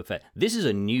history of Boba Fett. This is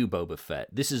a new Boba Fett.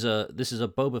 This is a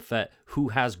Boba Fett who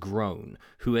has grown,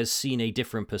 who has seen a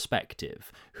different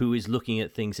perspective, who is looking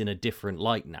at things in a different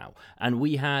light now. And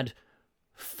we had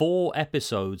 4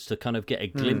 episodes to kind of get a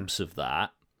glimpse of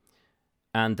that,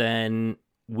 and then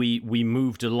we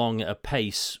moved along at a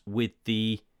pace with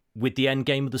the end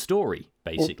game of the story,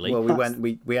 basically. Well,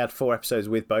 we had 4 episodes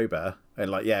with Boba, and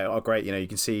like, yeah, oh great, you know, you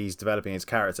can see he's developing his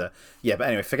character. Yeah, but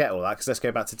anyway, forget all that because let's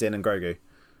go back to Din and Grogu.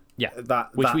 Yeah,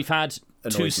 which we've had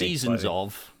 2 seasons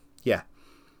of. Yeah,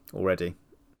 already.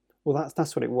 Well,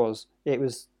 that's what it was. It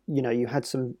was, you know, you had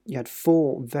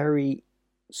 4 very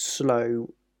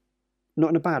slow, not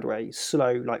in a bad way,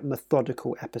 slow, like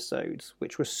methodical episodes,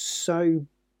 which were so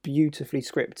beautifully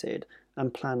scripted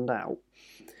and planned out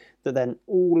that then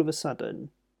all of a sudden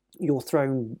you're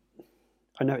thrown,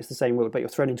 I know it's the same world, but you're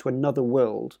thrown into another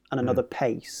world and another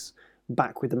pace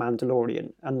back with the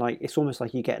Mandalorian, and like it's almost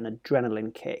like you get an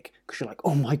adrenaline kick because you're like,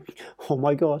 oh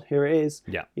my god, here it is.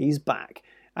 Yeah, he's back.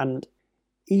 And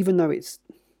even though it's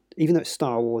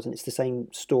Star Wars and it's the same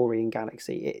story in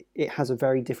Galaxy, it has a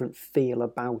very different feel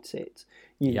about it.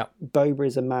 Boba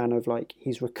is a man of like,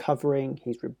 he's recovering,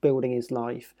 he's rebuilding his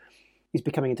life. he's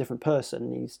becoming a different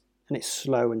person. And it's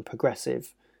slow and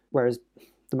progressive, whereas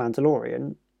The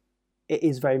Mandalorian, it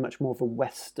is very much more of a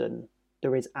Western.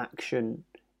 There is action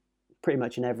pretty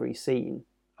much in every scene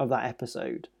of that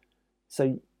episode.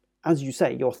 So, as you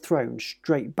say, you're thrown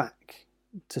straight back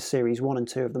to series 1 and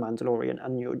 2 of The Mandalorian,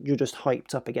 and you're just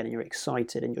hyped up again, and you're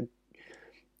excited, and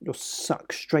you're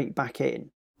sucked straight back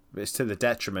in. It's to the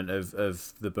detriment of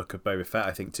the Book of Boba Fett,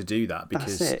 I think, to do that,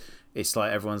 because it's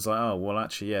like everyone's like, oh, well,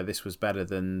 actually, yeah, this was better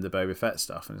than the Boba Fett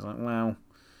stuff, and it's like, well,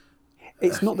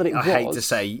 it's not that it I was. hate to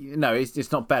say, no,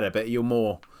 it's not better, but you're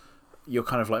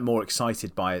kind of like more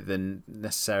excited by it than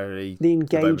necessarily the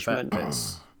engagement. The Boba Fett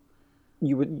bits.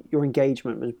 Your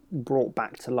engagement was brought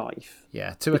back to life.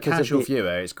 Yeah, to a casual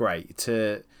viewer, it's great.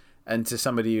 And to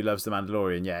somebody who loves The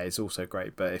Mandalorian, yeah, it's also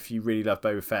great. But if you really love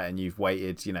Boba Fett and you've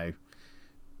waited,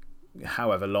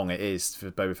 however long it is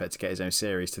for Boba Fett to get his own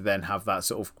series, to then have that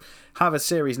sort of have a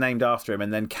series named after him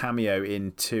and then cameo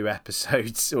in 2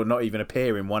 episodes, or not even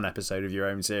appear in 1 episode of your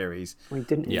own series. Well, he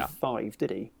didn't in 5,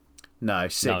 did he? No,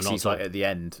 6. He's like at the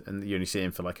end, and you only see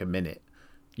him for like a minute.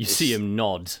 You see him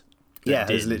nod. Yeah,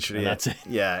 it's literally it.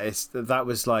 Yeah, that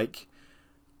was like,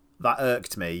 that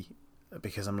irked me,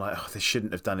 because I'm like, oh, they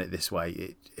shouldn't have done it this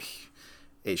way.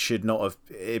 It should not have.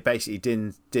 It basically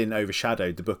didn't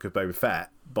overshadow the Book of Boba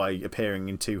Fett by appearing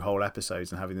in 2 whole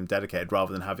episodes and having them dedicated,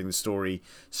 rather than having the story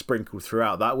sprinkled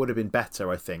throughout. That would have been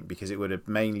better, I think, because it would have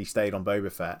mainly stayed on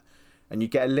Boba Fett, and you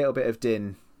get a little bit of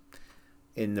Din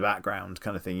in the background,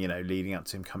 kind of thing, leading up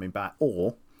to him coming back.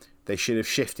 Or they should have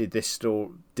shifted this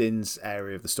Din's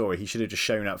area of the story. He should have just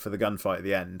shown up for the gunfight at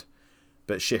the end,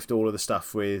 but shift all of the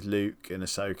stuff with Luke and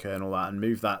Ahsoka and all that, and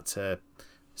move that to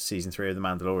season 3 of The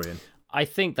Mandalorian. I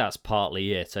think that's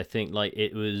partly it. I think like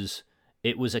it was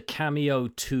a cameo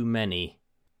too many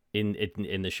in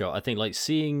the show. I think like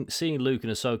seeing Luke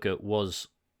and Ahsoka was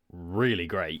really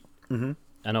great, and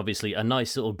obviously a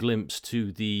nice little glimpse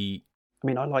to the. I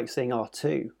mean, I like seeing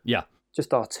R2. Yeah.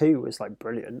 Just R2 was like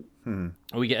brilliant.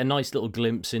 We get a nice little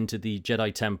glimpse into the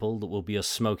Jedi Temple that will be a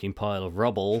smoking pile of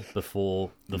rubble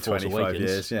before the Force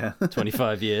Awakens. 25 years, yeah.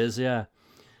 25 years, yeah.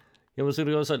 It was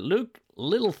like, Luke,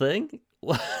 little thing.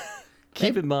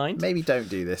 Keep in mind. Maybe don't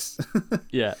do this.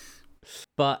 Yeah.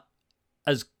 But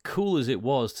as cool as it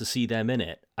was to see them in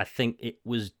it, I think they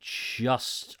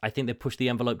pushed the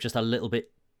envelope just a little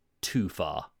bit too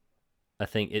far. I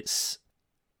think it's,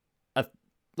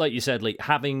 like you said, like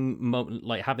having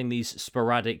these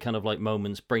sporadic kind of like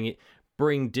moments, bring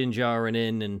Din Djarin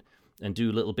in and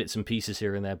do little bits and pieces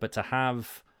here and there, but to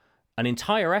have an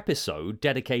entire episode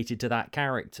dedicated to that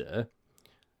character,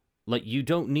 like, you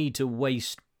don't need to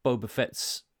waste Boba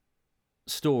Fett's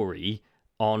story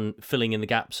on filling in the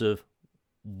gaps of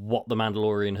what the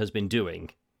Mandalorian has been doing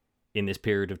in this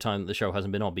period of time that the show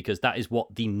hasn't been on, because that is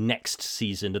what the next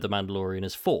season of the Mandalorian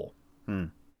is for.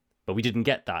 But we didn't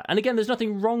get that. And again, there's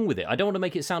nothing wrong with it. I don't want to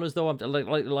make it sound as though I'm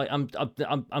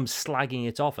slagging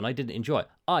it off and I didn't enjoy it.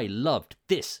 I loved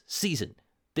this season.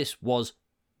 This was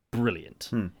brilliant.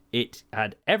 It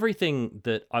had everything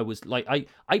that I was like. I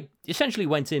essentially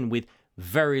went in with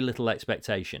very little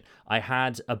expectation. I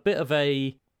had a bit of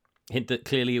a hint that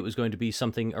clearly it was going to be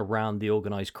something around the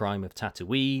organized crime of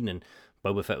Tatooine, and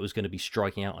Boba Fett was going to be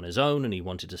striking out on his own, and he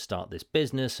wanted to start this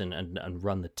business and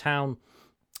run the town.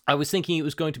 I was thinking it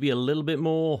was going to be a little bit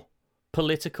more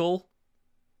political,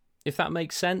 if that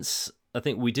makes sense. I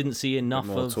think we didn't see enough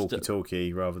more of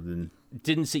talky rather than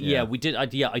didn't see. Yeah, we did. I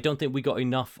don't think we got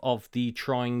enough of the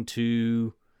trying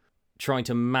to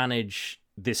manage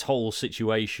this whole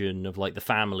situation of like the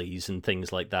families and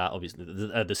things like that. Obviously,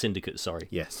 the syndicate. Sorry.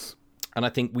 Yes. And I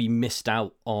think we missed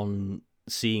out on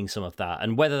seeing some of that,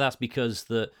 and whether that's because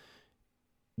that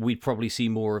we'd probably see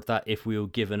more of that if we were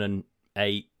given an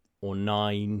 8 or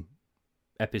 9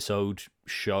 episode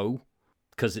show,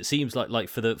 because it seems like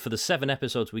for the 7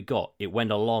 episodes we got, it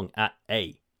went along at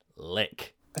a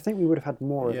lick. I think we would have had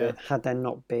more of it had there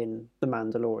not been the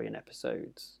Mandalorian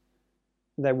episodes.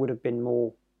 There would have been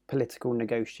more political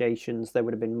negotiations. There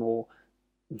would have been more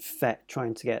Fett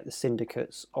trying to get the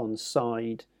syndicates on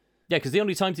side. Yeah, because the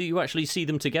only time that you actually see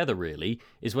them together, really,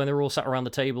 is when they're all sat around the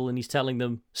table and he's telling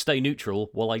them, stay neutral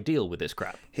while I deal with this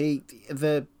crap. I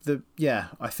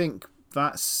think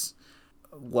that's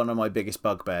one of my biggest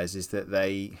bugbears, is that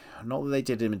not that they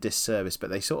did him a disservice, but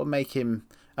they sort of make him,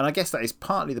 and I guess that is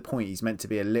partly the point, he's meant to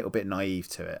be a little bit naive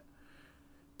to it.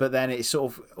 But then it's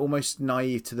sort of almost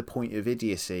naive to the point of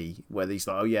idiocy, where he's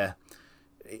like, oh yeah,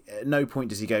 at no point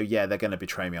does he go, yeah, they're going to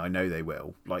betray me, I know they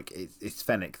will. Like, it's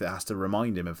Fennec that has to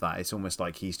remind him of that. It's almost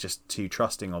like he's just too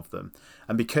trusting of them.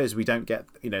 And because we don't get,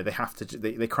 they have to,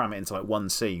 they cram it into like one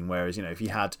scene, whereas, if he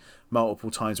had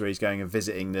multiple times where he's going and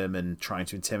visiting them and trying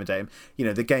to intimidate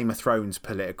him, the Game of Thrones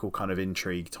political kind of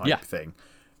intrigue type thing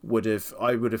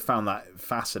I would have found that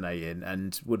fascinating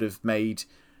and would have made,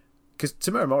 because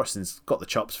Tamura Morrison's got the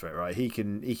chops for it, right? He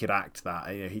could act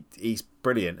that. He's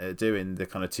brilliant at doing the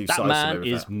kind of two sides. That man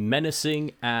is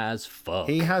menacing as fuck.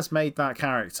 He has made that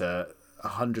character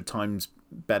 100 times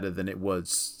better than it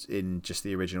was in just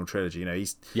the original trilogy.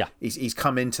 He's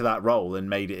come into that role and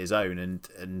made it his own,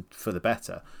 and for the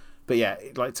better. But yeah,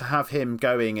 like to have him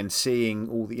going and seeing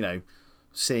all the,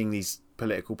 seeing these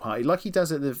political parties, like he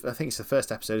does at I think it's the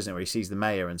first episode, isn't it, where he sees the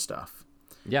mayor and stuff.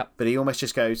 Yeah. But he almost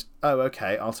just goes, oh,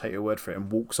 okay, I'll take your word for it,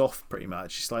 and walks off pretty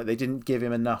much. It's like they didn't give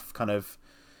him enough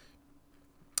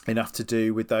to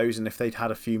do with those, and if they'd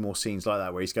had a few more scenes like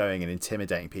that where he's going and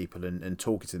intimidating people and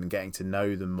talking to them, getting to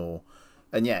know them more,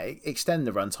 and extend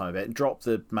the runtime a bit and drop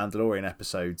the Mandalorian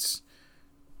episodes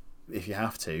if you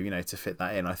have to, to fit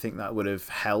that in. I think that would have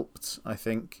helped. I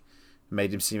think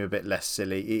made him seem a bit less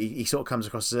silly. He sort of comes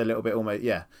across as a little bit almost,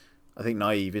 I think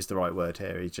naive is the right word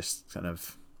here. He just kind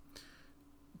of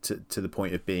to the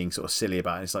point of being sort of silly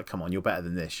about it. It's like, come on, you're better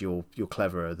than this. You're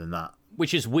cleverer than that.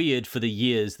 Which is weird for the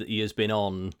years that he has been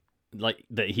on, like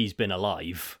that he's been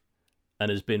alive, and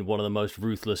has been one of the most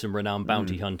ruthless and renowned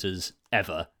bounty hunters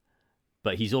ever.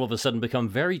 But he's all of a sudden become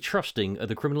very trusting of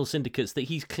the criminal syndicates that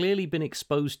he's clearly been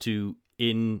exposed to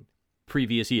in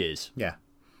previous years. Yeah.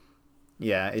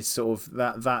 Yeah, it's sort of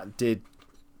that did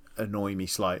annoy me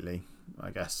slightly, I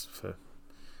guess, for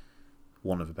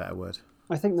want of a better word.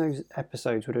 I think those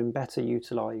episodes would have been better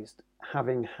utilised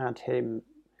having had him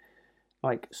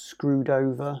like screwed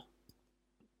over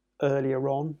earlier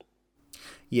on.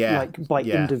 Yeah. Like by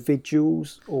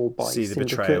individuals or by see the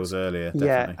syndicates. Betrayals earlier, definitely.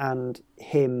 Yeah, and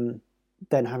him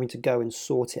then having to go and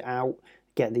sort it out,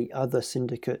 get the other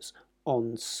syndicates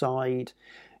on side,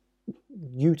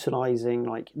 utilising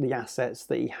like the assets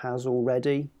that he has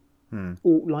already,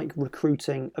 or like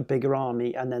recruiting a bigger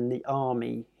army, and then the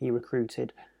army he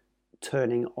recruited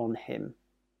turning on him.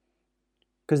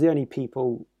 Because the only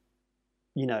people,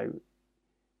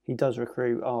 he does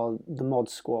recruit are the mod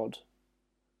squad,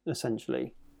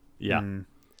 essentially. Yeah. And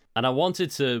I wanted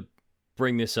to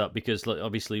bring this up because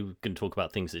obviously we can talk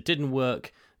about things that didn't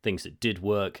work, things that did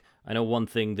work. I know one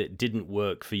thing that didn't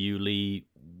work for you, Lee,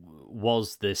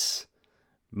 was this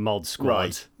mod squad.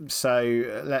 Right.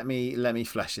 So let me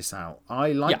flesh this out.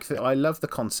 I love the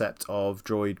concept of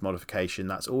droid modification.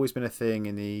 That's always been a thing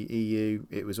in the EU.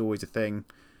 It was always a thing.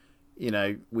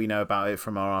 We know about it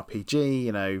from our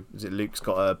RPG. Is it Luke's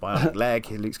got a bionic leg?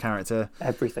 Luke's character.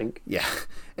 Everything. Yeah,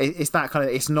 it's that kind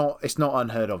of. It's not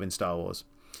unheard of in Star Wars.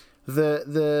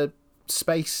 The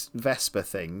space Vespa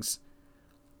things,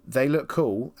 they look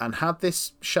cool. And had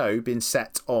this show been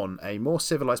set on a more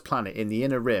civilized planet in the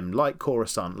Inner Rim, like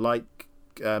Coruscant, like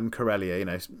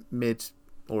Corellia, mid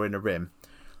or Inner Rim,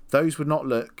 those would not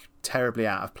look terribly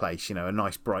out of place. A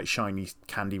nice, bright, shiny,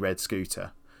 candy red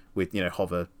scooter with,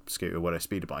 hover scooter, whatever,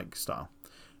 speeder bike style,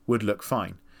 would look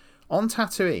fine. On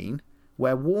Tatooine,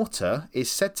 where water is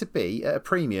said to be at a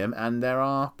premium and there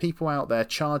are people out there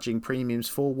charging premiums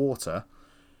for water,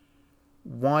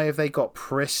 why have they got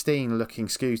pristine looking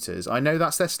scooters? I know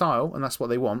that's their style and that's what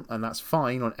they want, and that's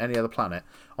fine on any other planet.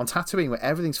 On Tatooine, where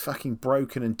everything's fucking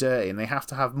broken and dirty and they have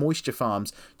to have moisture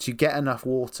farms to get enough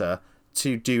water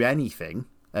to do anything,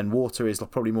 and water is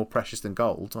probably more precious than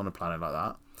gold on a planet like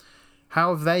that,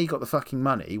 how have they got the fucking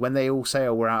money when they all say,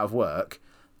 oh, we're out of work,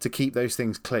 to keep those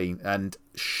things clean and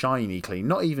shiny clean,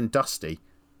 not even dusty,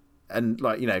 and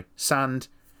sand,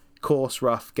 coarse,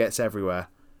 rough, gets everywhere,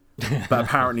 but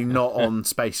apparently not on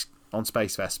space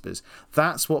Vespers.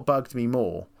 That's what bugged me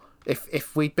more.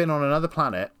 If we'd been on another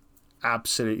planet,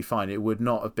 absolutely fine. It would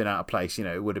not have been out of place.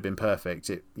 It would have been perfect.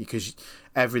 Because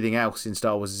everything else in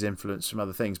Star Wars is influenced from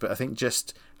other things. But I think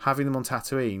just having them on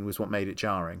Tatooine was what made it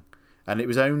jarring. And it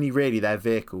was only really their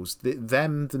vehicles.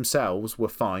 Them themselves were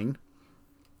fine.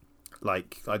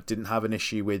 Like, I didn't have an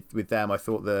issue with them. I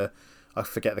thought I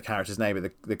forget the character's name,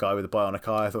 but the guy with the bionic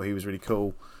eye, I thought he was really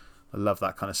cool. I love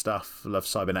that kind of stuff. I love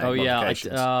cybernetic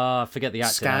modifications. I forget the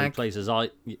actor. Skag.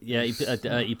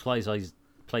 He plays he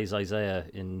plays Isaiah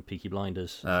in Peaky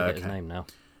Blinders. I forget his name now.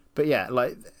 But yeah,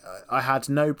 I had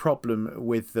no problem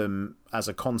with them as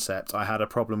a concept. I had a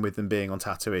problem with them being on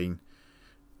Tatooine.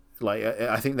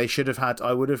 I think they should have had.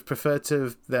 I would have preferred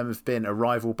to them have been a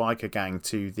rival biker gang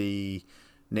to the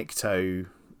Nikto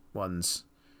ones.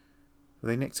 Were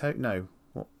they Nikto? No.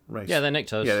 What race? Yeah, they're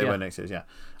Nictos. Yeah, they were Nictos. Yeah,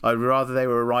 I'd rather they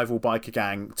were a rival biker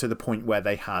gang to the point where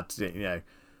they had,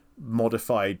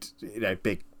 modified,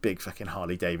 big fucking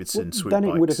Harley Davidson swoop then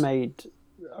bikes. it would have made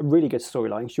a really good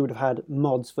storyline. You would have had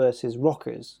mods versus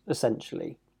rockers,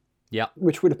 essentially. Yeah,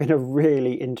 which would have been a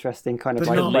really interesting kind of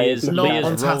But like way of looking at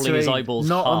it. rolling his eyeballs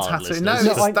not hard, on Tatooine.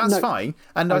 listeners. That's fine,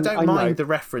 and I don't I mind know. the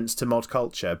reference to mod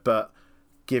culture, but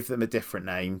give them a different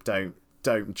name.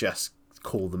 Don't just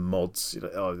call them mods.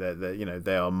 Oh,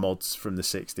 they are mods from the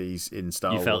 60s in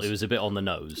Star Wars. You felt it was a bit on the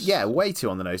nose. Yeah, way too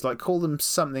on the nose. Like, call them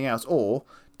something else, or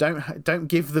don't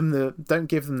give them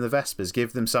the Vespers.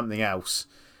 Give them something else,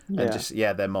 and just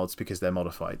they're mods because they're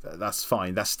modified. That's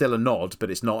fine. That's still a nod,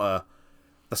 but it's not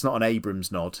an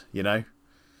Abrams nod, Yeah,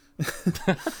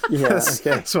 that's,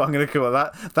 okay. that's what I'm going to call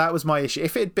it. That was my issue.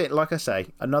 If it'd been, like I say,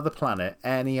 another planet,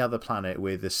 any other planet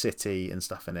with a city and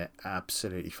stuff in it,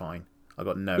 absolutely fine. I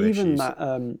got no issues. Even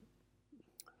that,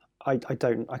 I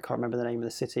can't remember the name of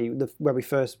the city where we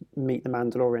first meet the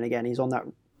Mandalorian again. He's on that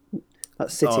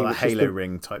city, the which Halo is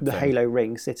ring type the thing. Halo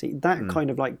ring city. That kind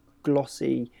of like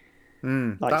glossy,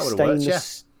 like that would have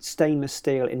worked, stainless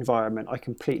steel environment. I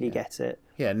completely get it.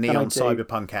 Yeah, neon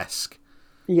cyberpunk-esque.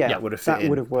 Yeah, that would have fit that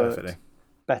would have worked perfectly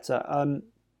better.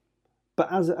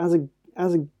 But as a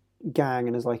gang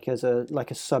and as a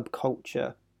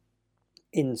subculture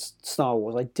in Star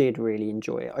Wars, I did really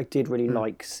enjoy it. I did really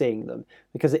like seeing them,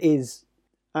 because it is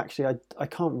actually I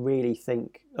can't really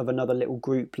think of another little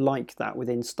group like that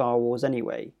within Star Wars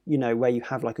anyway. Where you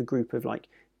have like a group of like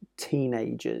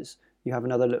teenagers, you have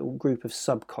another little group of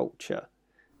subculture.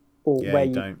 Or where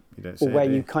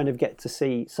you kind of get to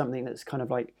see something that's kind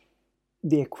of like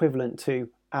the equivalent to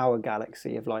our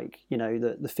galaxy of like, the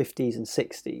 50s and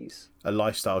 60s. A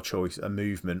lifestyle choice, a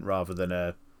movement rather than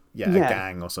a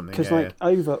gang or something. Because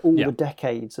over all the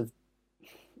decades of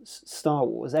Star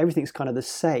Wars, everything's kind of the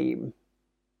same.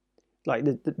 Like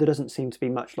there doesn't seem to be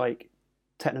much like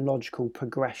technological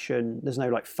progression. There's no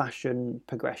like fashion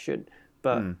progression.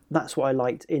 But that's what I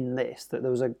liked in this, that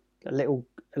there was a little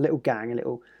gang, a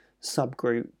little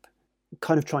subgroup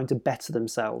kind of trying to better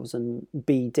themselves and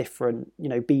be different,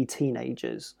 be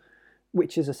teenagers,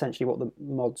 which is essentially what the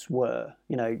mods were,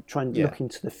 trying to look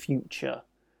into the future,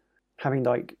 having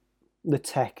like the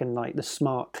tech and like the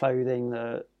smart clothing,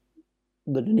 the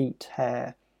neat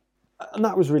hair. And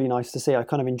that was really nice to see. I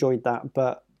kind of enjoyed that.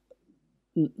 But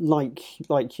like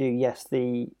you, yes,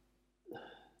 the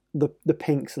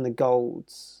pinks and the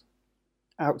golds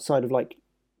outside of like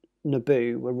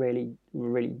Naboo were really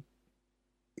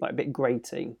like a bit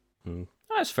grating.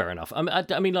 That's fair enough.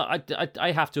 I mean,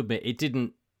 I have to admit, it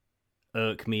didn't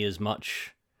irk me as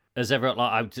much as ever.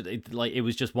 It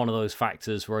was just one of those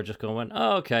factors where I just went,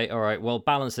 oh, okay, all right, well,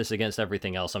 balance this against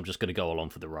everything else. I'm just going to go along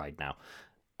for the ride now.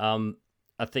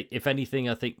 I think, if anything,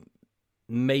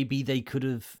 maybe they could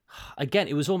have. Again,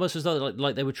 it was almost as though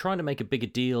like they were trying to make a bigger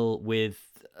deal with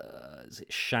is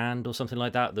it Shand or something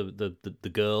like that, the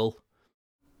girl.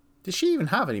 Did she even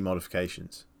have any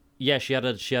modifications? Yeah, she had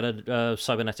a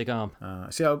cybernetic arm.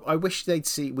 See, I wish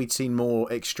we'd seen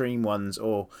more extreme ones,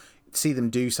 or see them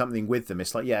do something with them.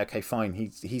 It's like, yeah, okay, fine.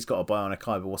 He's got a bionic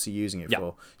eye, but what's he using it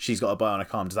for? She's got a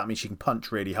bionic arm. Does that mean she can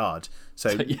punch really hard?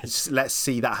 So yes. Let's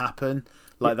see that happen.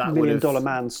 Like that $1 Million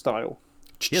Man style.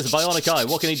 He has a bionic eye.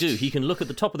 What can he do? He can look at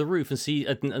the top of the roof and see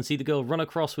the girl run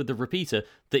across with the repeater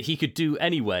that he could do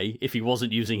anyway if he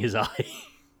wasn't using his eye.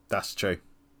 That's true.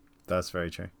 That's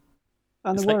very true.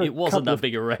 And it wasn't that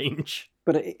big a range.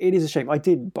 But it is a shame. I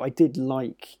did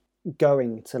like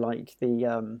going to like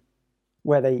the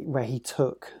where he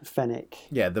took Fennec.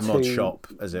 Yeah, the mod shop,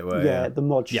 as it were. Yeah, the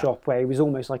mod shop where he was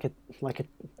almost like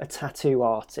a tattoo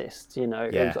artist.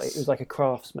 Yes. It was like a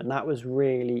craftsman. That was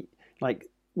really like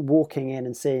walking in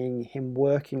and seeing him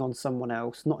working on someone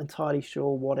else. Not entirely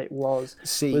sure what it was.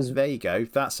 See, there you go.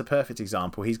 That's a perfect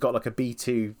example. He's got like a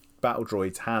B2 battle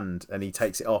droid's hand and he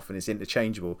takes it off and it's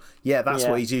interchangeable. Yeah, that's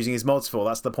what he's using his mods for.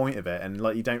 That's the point of it. And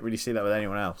like, you don't really see that with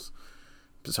anyone else.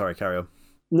 But sorry, carry on.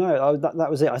 No, that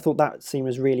was it. I thought that scene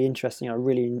was really interesting. I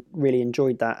really, really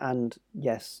enjoyed that. And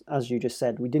yes, as you just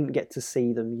said, we didn't get to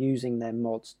see them using their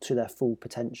mods to their full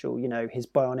potential. His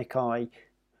bionic eye,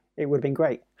 it would have been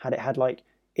great had it had like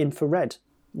infrared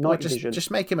night vision.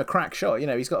 Just make him a crack shot.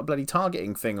 He's got a bloody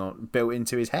targeting thing built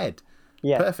into his head.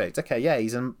 Yeah. Perfect. Okay, yeah,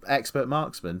 he's an expert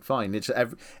marksman. Fine. It's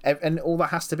and all that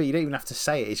has to be, you don't even have to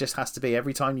say it. It just has to be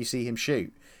every time you see him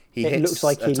shoot, it looks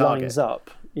like he lines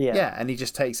up. Yeah. Yeah, and he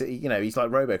just takes it. He's like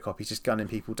RoboCop. He's just gunning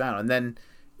people down, and then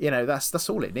that's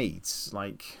all it needs.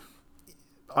 Like,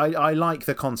 I like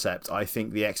the concept. I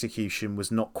think the execution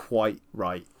was not quite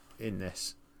right in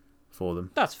this for them.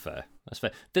 That's fair. That's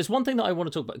fair. There's one thing that I want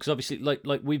to talk about, because obviously, like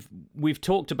we've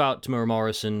talked about Tamura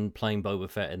Morrison playing Boba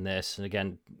Fett in this, and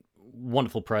again,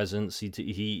 wonderful presence.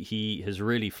 He has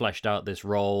really fleshed out this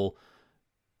role.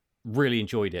 Really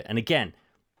enjoyed it, and again,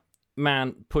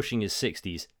 man, pushing his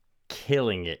 60s,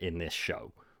 killing it in this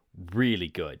show. Really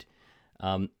good.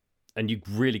 And you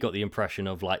really got the impression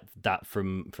of like that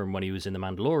from when he was in The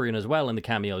Mandalorian as well, and the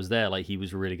cameos there. Like he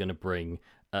was really going to bring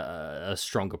a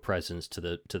stronger presence to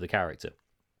the character.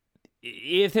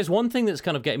 If there's one thing that's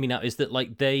kind of getting me now is that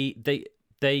like they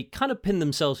kind of pin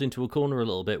themselves into a corner a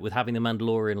little bit with having The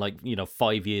Mandalorian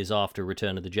 5 years after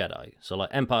Return of the Jedi. So like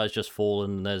Empire's just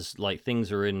fallen, and there's like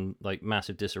things are in like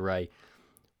massive disarray.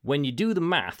 When you do the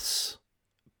maths,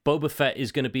 Boba Fett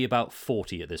is going to be about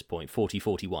 40 at this point, 40,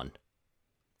 41.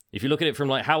 If you look at it from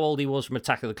like how old he was from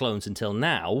Attack of the Clones until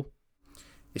now,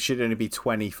 it should only be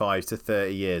 25 to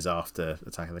 30 years after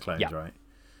Attack of the Clones, right?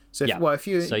 So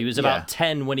so he was about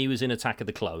 10 when he was in Attack of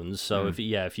the Clones. So if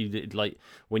you did, like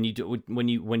when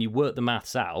you work the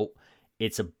maths out,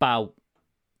 it's about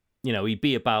he'd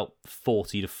be about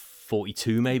 40 to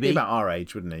 42 maybe. He'd be about our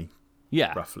age, wouldn't he?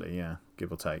 Yeah, roughly, yeah,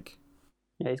 give or take.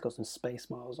 Yeah, he's got some space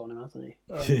miles on him, hasn't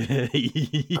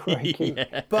he? Crikey.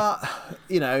 Yeah. But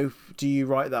do you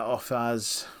write that off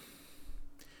as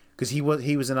because he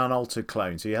was an unaltered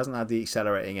clone, so he hasn't had the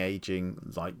accelerating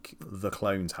aging like the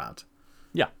clones had.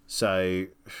 Yeah. So,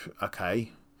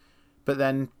 okay, but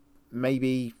then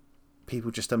maybe people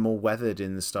just are more weathered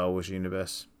in the Star Wars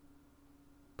universe.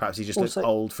 Perhaps he just looks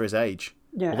old for his age.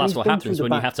 Yeah, well, that's what happens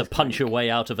when you have to punch your way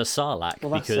out of a Sarlacc.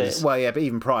 Well, because well, yeah, but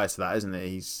even prior to that, isn't it?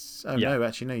 He's no,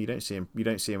 actually, no, you don't see him. You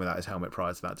don't see him without his helmet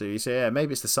prior to that, do you? So yeah,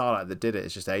 maybe it's the Sarlacc that did it.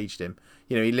 It's just aged him.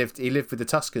 He lived with the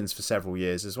Tuscans for several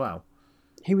years as well.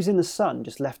 He was in the sun,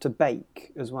 just left to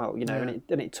bake as well. and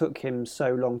it took him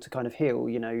so long to kind of heal.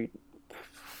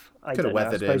 I could have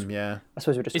weathered him. Yeah, I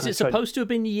suppose we're just. Is it supposed to have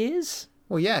been years?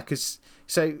 Well, yeah, because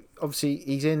so obviously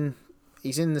he's in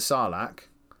the Sarlacc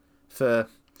for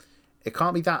it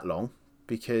can't be that long.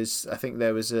 Because I think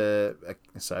there was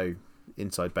so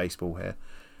inside baseball here.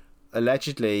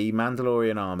 Allegedly,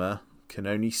 Mandalorian armor can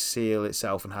only seal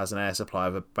itself and has an air supply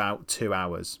of about 2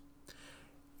 hours.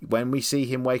 When we see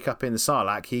him wake up in the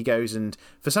Sarlacc, he goes and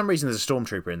for some reason there's a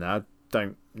stormtrooper in there. I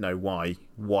don't know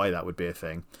why that would be a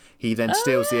thing. He then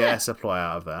steals the air supply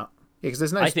out of that. Yeah, because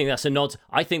there's no. I think that's a nod.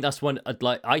 I think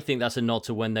that's a nod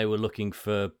to when they were looking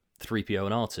for 3PO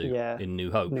and R2 in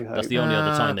New Hope. That's the only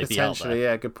other time they'd be out there.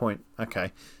 Yeah, good point.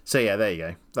 Okay. So yeah, there you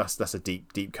go. That's a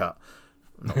deep cut.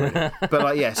 Not really.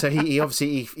 But so he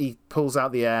obviously he pulls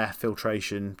out the air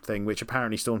filtration thing, which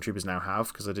apparently stormtroopers now have,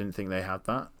 because I didn't think they had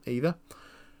that either,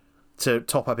 to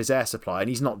top up his air supply, and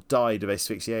he's not died of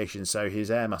asphyxiation, so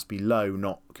his air must be low,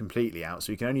 not completely out,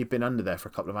 so he can only have been under there for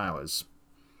a couple of hours.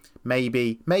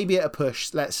 Maybe at a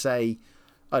push, let's say,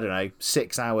 I don't know,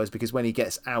 6 hours, because when he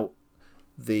gets out,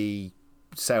 the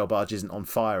sail barge isn't on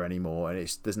fire anymore,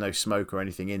 and there's no smoke or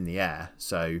anything in the air.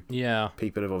 So yeah,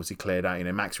 people have obviously cleared out.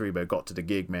 Max Rebo got to the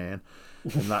gig, man,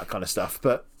 and that kind of stuff.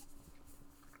 But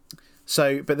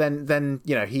then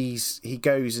he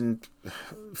goes and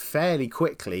fairly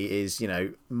quickly is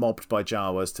mobbed by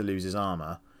Jawas to lose his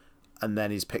armor, and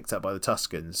then is picked up by the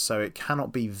Tuscans. So it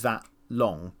cannot be that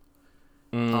long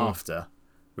after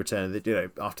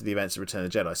after the events of Return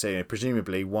of the Jedi. So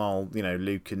presumably while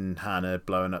Luke and Han are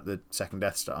blowing up the second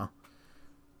Death Star,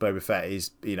 Boba Fett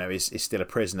is still a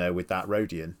prisoner with that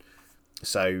Rodian.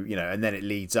 So and then it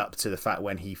leads up to the fact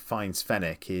when he finds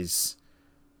Fennec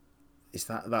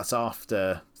that's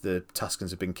after the Tuscans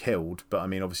have been killed. But I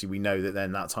mean, obviously we know that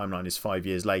then that timeline is 5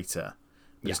 years later.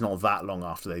 But it's not that long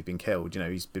after they've been killed.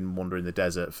 He's been wandering the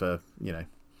desert for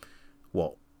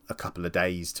a couple of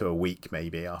days to a week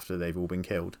maybe after they've all been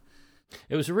killed.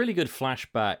 It was a really good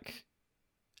flashback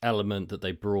element that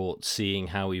they brought, seeing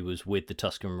how he was with the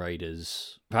Tusken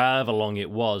Raiders, however long it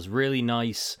was. Really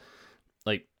nice,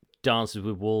 like Dances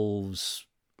with Wolves,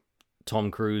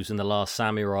 Tom Cruise and The Last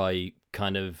Samurai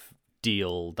kind of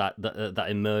deal, that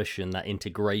immersion, that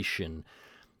integration.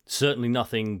 Certainly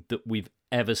nothing that we've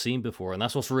ever seen before, and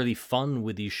that's what's really fun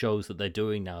with these shows that they're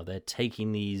doing now. They're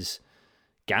taking these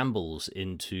gambles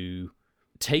into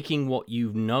taking what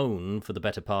you've known for the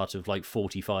better part of like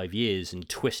 45 years and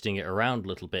twisting it around a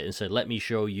little bit and said, let me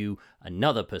show you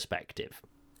another perspective.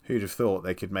 Who'd have thought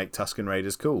they could make Tusken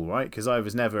Raiders cool, right? Because I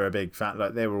was never a big fan.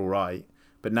 Like, they were all right,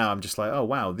 but now I'm just like, oh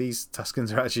wow, these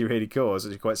Tuskens are actually really cool. It's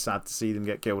actually quite sad to see them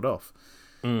get killed off.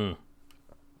 That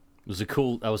was a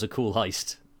cool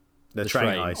heist. The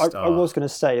train heist. I was going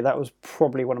to say that was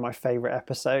probably one of my favourite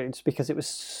episodes because it was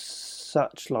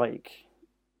such like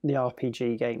the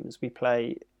RPG games we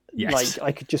play. Yes. Like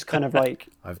I could just kind of like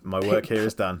my work here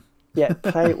is done. yeah,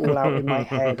 play it all out in my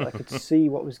head. I could see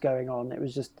what was going on. It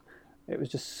was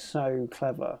just so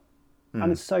clever,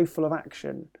 and it's so full of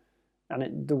action,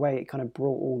 and the way it kind of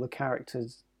brought all the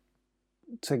characters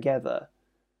together.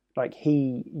 Like,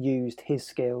 he used his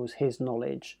skills, his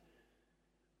knowledge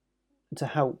to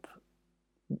help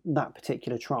that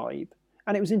particular tribe.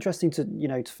 And it was interesting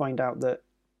to find out that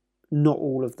not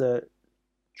all of the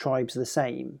tribes are the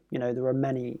same. There are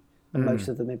many, and most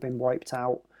of them have been wiped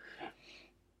out.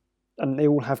 And they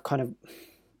all have kind of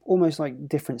almost like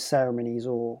different ceremonies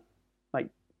or like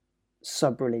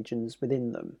sub-religions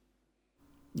within them.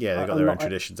 Yeah, they've got their own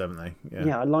traditions, haven't they?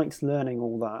 Yeah, I liked learning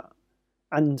all that.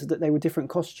 And that they were different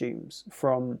costumes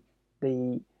from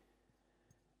the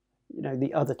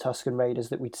other Tusken Raiders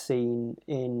that we'd seen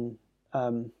in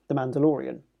The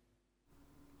Mandalorian.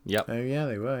 Yep. Oh yeah,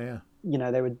 they were.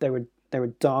 Yeah. They were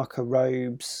darker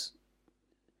robes.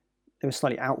 They were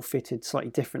slightly outfitted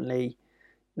slightly differently.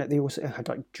 They also had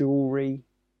like jewelry.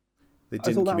 They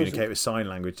didn't communicate with sign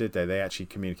language, did they? They actually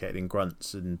communicated in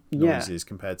grunts and noises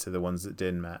compared to the ones that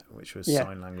didn't, Matt, which was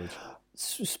sign language.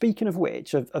 Speaking of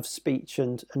which, of speech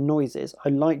and noises, I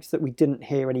liked that we didn't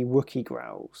hear any Wookiee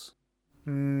growls.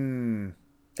 Exactly.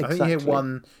 I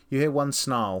think you hear one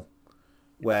snarl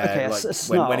where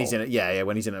when he's in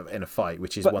when he's in a fight,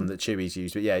 which is one that Chewie's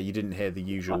used. But yeah, you didn't hear the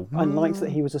usual. I liked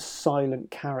that he was a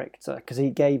silent character because he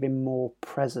gave him more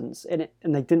presence in it,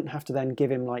 and they didn't have to then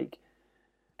give him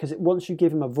because once you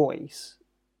give him a voice,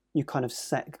 you kind of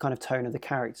set the kind of tone of the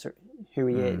character, who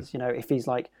he is. If he's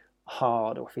like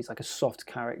hard or if he's like a soft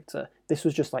character. This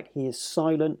was just like, he is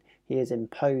silent, he is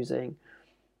imposing,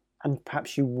 and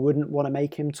perhaps you wouldn't want to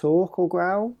make him talk or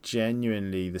growl.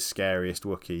 Genuinely the scariest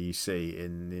Wookiee you see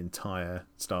in the entire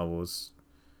Star Wars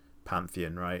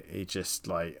pantheon, right? He just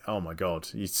like, oh my god,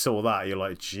 you saw that, you're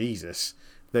like, Jesus,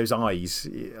 those eyes,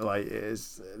 like,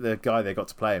 the guy they got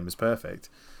to play him was perfect.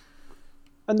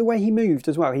 And the way he moved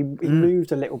as well, he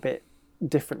moved a little bit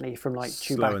differently from like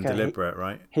Chewbacca. Slow and deliberate,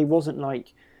 right? He wasn't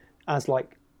like as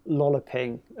like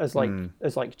lolloping as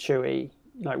Chewie,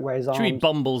 like where his arms... Chewie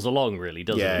bumbles along, really,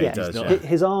 doesn't he? He does.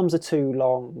 His arms are too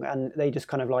long and they just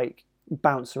kind of like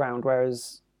bounce around,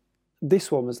 whereas this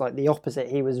one was like the opposite.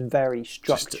 He was very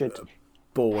structured. Just a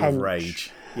ball of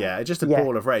rage. Yeah, just a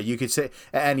ball of rage. You could see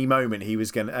at any moment he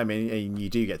was going to... I mean, you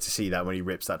do get to see that when he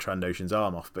rips that Trandoshan's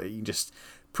arm off, but you just...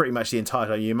 Pretty much the entire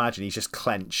time, you imagine he's just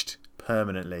clenched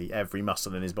permanently, every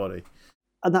muscle in his body.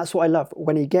 And that's what I love,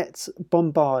 when he gets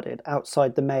bombarded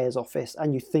outside the mayor's office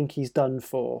and you think he's done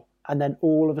for, and then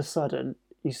all of a sudden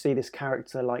you see this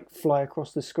character like fly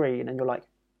across the screen and you're like,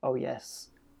 oh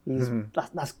yes,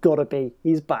 that's gotta be,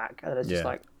 he's back. And it's just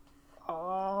like,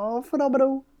 oh,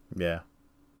 phenomenal. Yeah.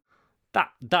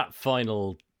 That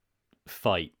final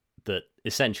fight that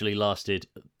essentially lasted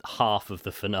half of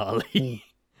the finale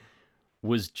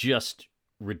was just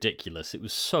ridiculous. It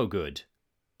was so good,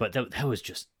 but there was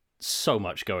just so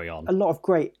much going on. A lot of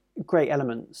great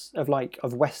elements of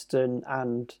Western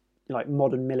and like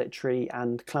modern military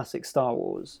and classic Star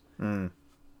Wars. Mm.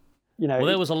 Well,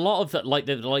 there was a lot of that, like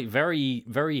very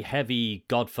very heavy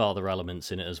Godfather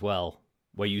elements in it as well,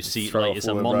 where you see like it's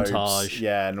a montage, robes,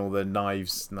 and all the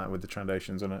knives and that with the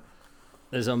Trandoshans on it.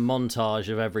 There's a montage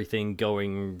of everything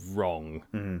going wrong.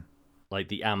 Mm-hmm. Like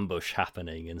the ambush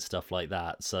happening and stuff like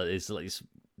that. So it's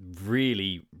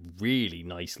really, really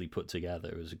nicely put together.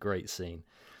 It was a great scene.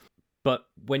 But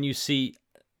when you see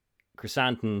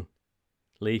Chrysanthemum,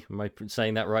 Lee, am I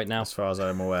saying that right now? As far as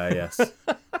I'm aware, yes.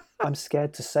 I'm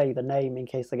scared to say the name in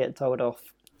case I get told off.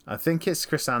 I think it's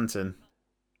Chrysanthemum.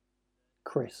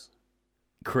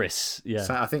 Chris, yeah.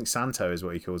 I think Santo is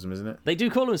what he calls him, isn't it? They do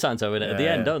call him Santo in it at the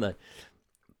end, don't they?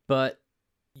 But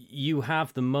you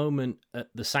have the moment at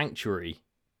the sanctuary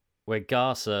where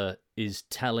Garza is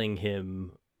telling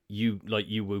him, you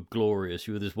were glorious,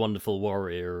 you were this wonderful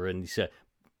warrior, and he said,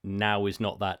 now is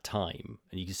not that time.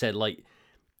 And you said, like,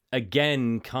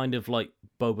 again, kind of like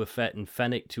Boba Fett and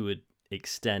Fennec to an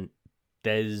extent,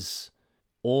 there's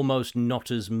almost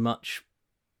not as much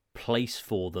place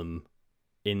for them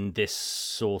in this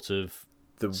sort of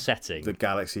setting. The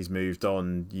galaxy's moved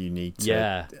on, you need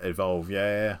to evolve.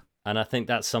 Yeah. And I think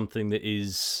that's something that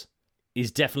is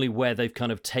definitely where they've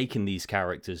kind of taken these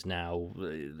characters now.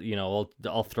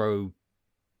 I'll throw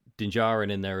Din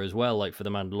Djarin in there as well, like for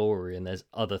The Mandalorian. There's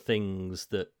other things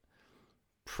that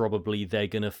probably they're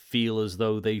going to feel as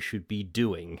though they should be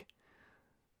doing.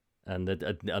 And they're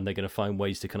going to find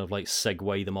ways to kind of like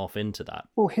segue them off into that.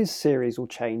 Well, his series will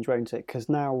change, won't it? Because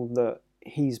now that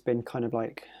he's been kind of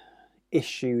like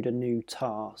issued a new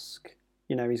task...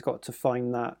 he's got to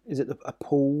find that, is it a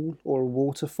pool or a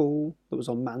waterfall that was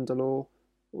on Mandalore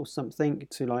or something,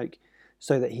 to like Yeah.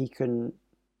 so that he can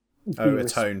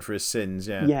atone for his sins.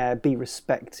 Yeah. Yeah, be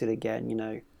respected again. You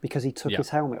know, because he took his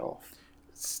helmet off.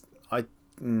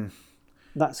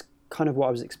 That's kind of what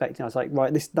I was expecting. I was like,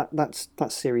 right, that's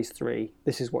series 3.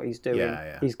 This is what he's doing.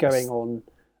 Yeah. He's going on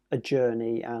a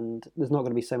journey, and there's not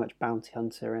going to be so much bounty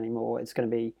hunter anymore. It's going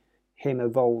to be him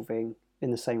evolving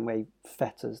in the same way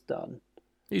Fett has done.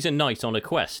 He's a knight on a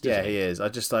quest. Yeah, Isn't he? he is. I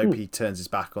just hope he turns his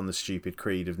back on the stupid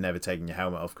creed of never taking your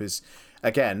helmet off. Because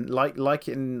again, like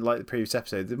in the previous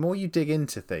episode, the more you dig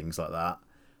into things like that,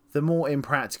 the more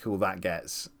impractical that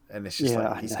gets. And it's just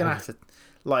like he's gonna have to,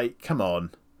 like, come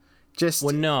on, just.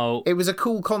 Well, no, it was a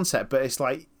cool concept, but it's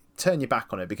like turn your back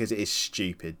on it because it is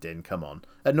stupid. Din, come on,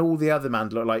 and all the other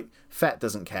Mandalorian, like Fett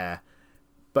doesn't care,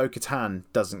 Bo-Katan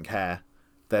doesn't care.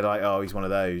 They're like, oh, he's one of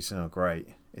those. Oh, great.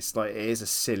 It's like it is a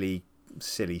silly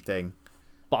thing.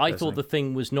 But I thought the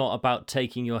thing was not about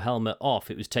taking your helmet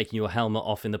off. It was taking your helmet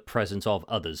off in the presence of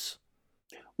others.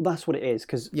 Well, that's what it is.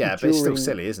 Cause but it's still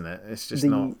silly, isn't it? It's just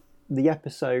not the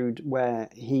episode where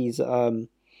he's where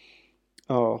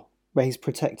he's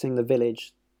protecting the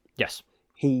village. Yes,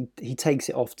 he takes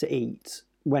it off to eat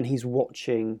when he's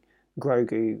watching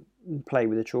Grogu play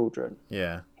with the children.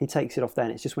 Yeah, he takes it off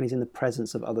then. It's just when he's in the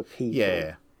presence of other people.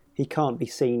 Yeah. He can't be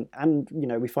seen, and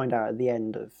we find out at the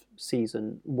end of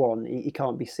season 1, he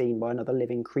can't be seen by another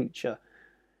living creature,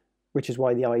 which is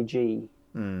why the IG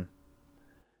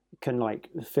can like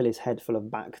fill his head full of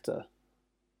Bacta.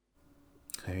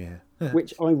 Oh yeah,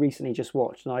 which I recently just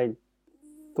watched, and I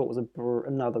thought was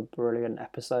another brilliant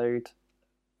episode.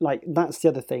 Like that's the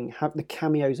other thing, have the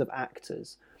cameos of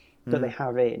actors that they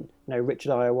have in,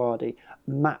 Richard Ayoade,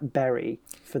 Matt Berry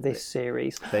for this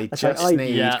series. They just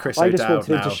need Chris O'Dowd. I just wanted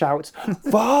him to shout,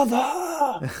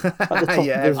 "Father!" at the top of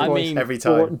his voice, every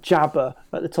time. or Jabba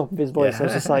at the top of his voice. I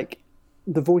was just like,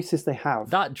 the voices they have.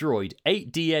 That droid,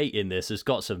 8D8 in this, has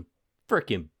got some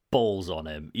freaking balls on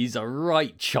him. He's a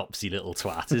right chopsy little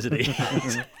twat, isn't he?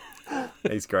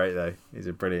 He's great though. He's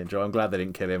a brilliant droid. I'm glad they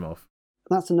didn't kill him off.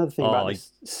 That's another thing about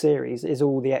this series is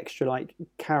all the extra like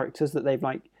characters that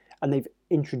they've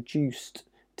introduced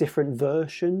different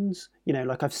versions.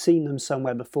 Like I've seen them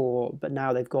somewhere before, but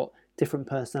now they've got different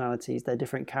personalities. They're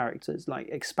different characters, like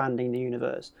expanding the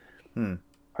universe.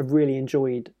 I've really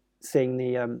enjoyed seeing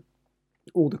the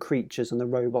all the creatures and the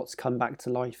robots come back to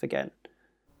life again,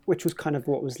 which was kind of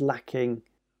what was lacking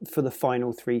for the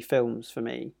final 3 films for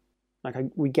me. Like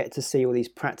we get to see all these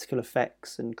practical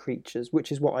effects and creatures,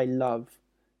 which is what I love.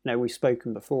 We've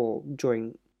spoken before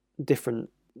during different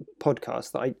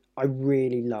podcasts that I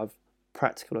really love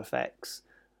practical effects.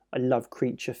 I love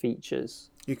creature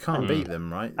features. You can't beat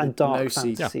them, right? And dark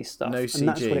fantasy stuff. No CG. And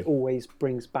that's what it always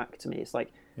brings back to me. It's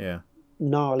like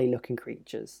gnarly looking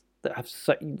creatures that have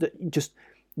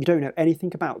you don't know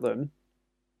anything about them,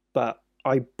 but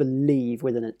I believe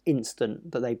within an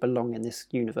instant that they belong in this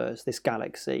universe, this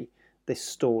galaxy, this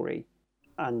story.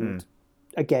 And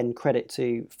again, credit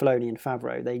to Filoni and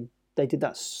Favreau. They did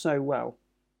that so well.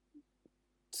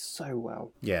 So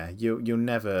well. Yeah, you'll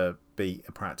never beat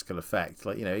a practical effect.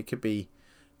 Like, it could be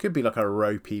like a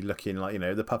ropey looking, like,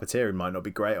 the puppeteering might not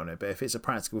be great on it, but if it's a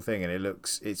practical thing and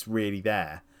it's really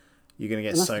there, you're going to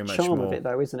get so much more. That's the charm of it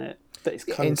though, isn't it? That it's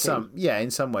clunky.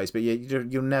 In some ways, but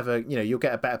you'll never, you'll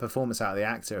get a better performance out of the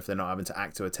actor if they're not having to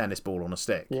act to a tennis ball on a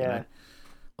stick. Yeah.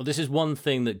 Well, this is one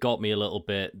thing that got me a little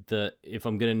bit, that if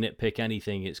I'm going to nitpick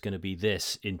anything, it's going to be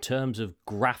this. In terms of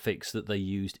graphics that they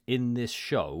used in this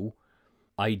show,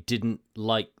 I didn't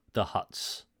like the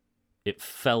huts. It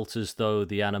felt as though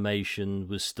the animation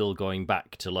was still going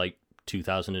back to like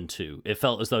 2002. It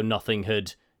felt as though nothing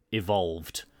had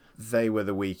evolved. They were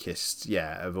the weakest,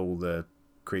 of all the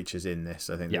creatures in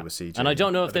this. I think they were CG. And I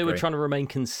don't know if they were trying to remain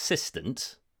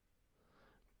consistent,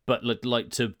 but like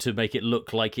to make it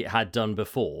look like it had done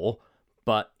before,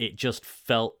 but it just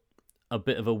felt a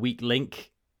bit of a weak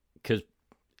link, because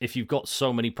if you've got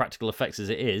so many practical effects as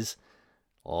it is,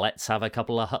 let's have a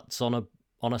couple of huts on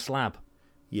a slab.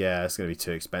 Yeah, it's going to be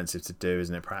too expensive to do,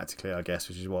 isn't it, practically, I guess,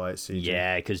 which is why it's CG.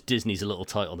 Yeah, because Disney's a little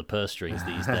tight on the purse strings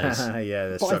these days.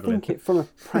 They're but struggling. I think from a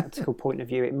practical point of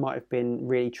view, it might have been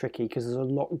really tricky because there's a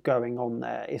lot going on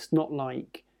there. It's not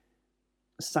like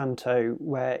Santo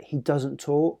where he doesn't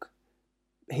talk.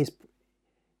 His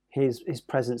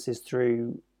presence is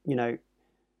through, the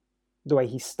way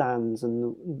he stands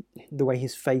and the way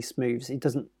his face moves. He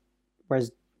doesn't,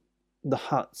 whereas the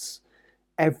huts,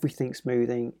 everything's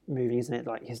moving, isn't it?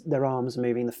 Like their arms are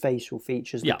moving, the facial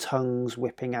features, the tongues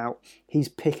whipping out. He's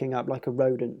picking up like a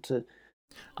rodent to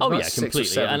There's about yeah, 6 or completely.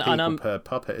 7 And people per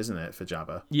puppet, isn't it, for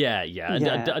Jabba? Yeah. Yeah.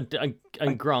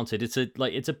 And granted, it's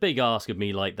a big ask of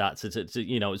me like that.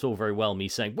 It's all very well me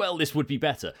saying, well, this would be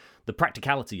better. The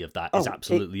practicality of that is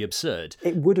absolutely absurd.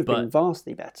 It would have been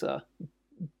vastly better,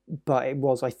 but it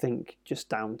was, I think, just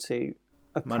down to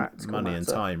a practical money matter. and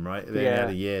time, right? They only had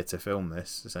a year to film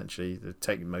this. Essentially, they've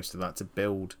taken most of that to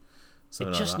build.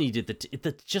 It just needed the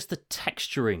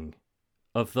texturing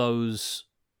of those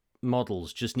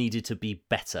models just needed to be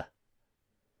better.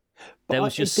 But there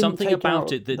was just something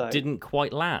about it that didn't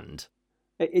quite land.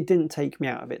 It didn't take me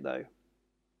out of it though.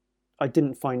 I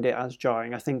didn't find it as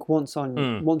jarring. I think once I'm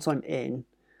in,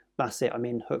 that's it. I'm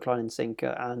in hook, line, and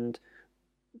sinker. And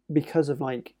because of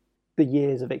like the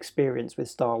years of experience with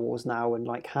Star Wars now, and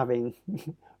like having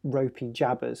ropey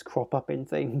jabbers crop up in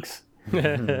things,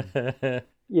 I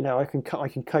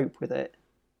can cope with it.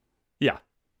 Yeah.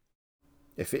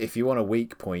 If you want a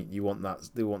weak point, you want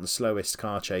the slowest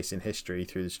car chase in history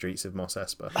through the streets of Mos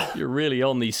Espa. You're really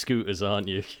on these scooters, aren't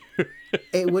you?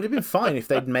 It would have been fine if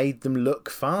they'd made them look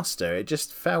faster. It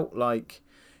just felt like,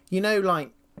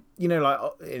 like in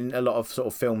a lot of sort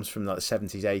of films from like the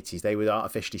 70s, 80s, they would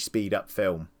artificially speed up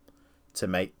film to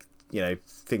make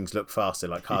things look faster,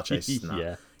 like car chases and that.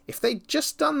 Yeah. If they'd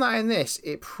just done that in this,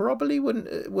 it probably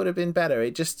would have been better.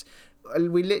 I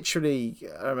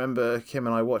remember Kim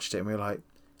and I watched it and we were like,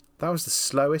 that was the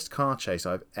slowest car chase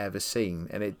I've ever seen.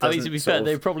 And it doesn't. To be fair,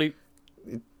 they probably.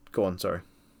 Go on, sorry.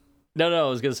 No, I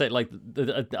was going to say,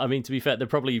 to be fair, they're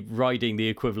probably riding the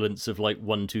equivalents of like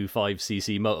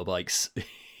 125cc motorbikes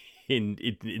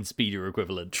in speeder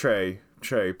equivalent. True.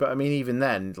 But I mean, even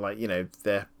then,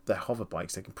 they're hover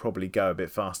bikes. They can probably go a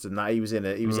bit faster than that. He was in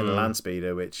a land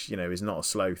speeder, which is not a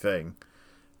slow thing.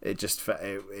 It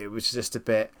was just a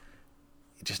bit.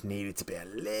 It just needed to be a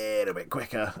little bit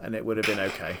quicker, and it would have been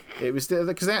okay. It was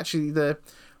because actually the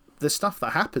stuff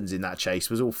that happens in that chase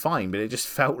was all fine, but it just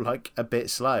felt like a bit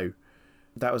slow.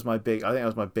 I think that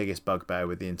was my biggest bugbear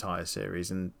with the entire series,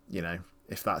 and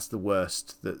if that's the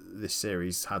worst that this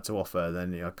series had to offer,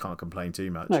 then I can't complain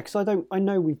too much. No, because I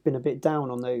know we've been a bit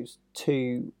down on those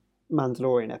 2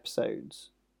 Mandalorian episodes.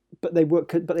 But they were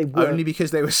only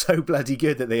because they were so bloody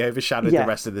good that they overshadowed the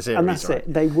rest of the series. And that's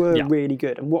it. They were really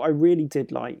good. And what I really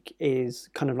did like is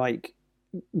kind of like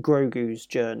Grogu's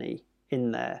journey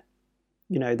in there.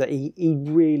 That he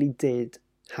really did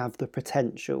have the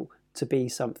potential to be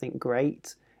something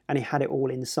great, and he had it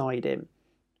all inside him.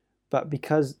 But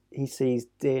because he sees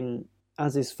Din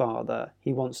as his father,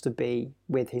 he wants to be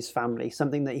with his family,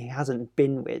 something that he hasn't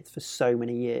been with for so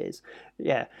many years.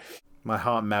 Yeah. My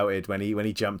heart melted when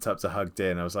he jumped up to hug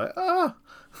Din. I was like, ah.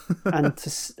 and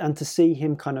to see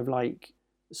him kind of like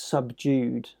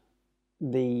subdued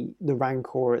the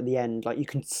rancor at the end, like you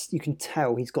can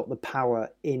tell he's got the power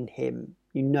in him.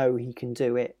 He can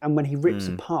do it. And when he rips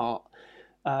apart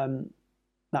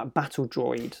that battle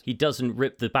droid, he doesn't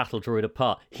rip the battle droid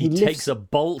apart. He takes a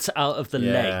bolt out of the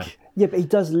leg. Yeah, but he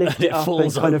does lift it up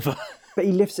falls and over. But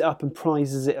he lifts it up and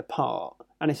prizes it apart,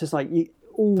 and it's just like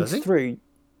all through.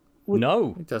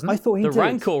 No, it doesn't. I thought he did. The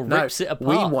Rancor rips it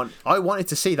apart. I wanted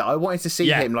to see that. I wanted to see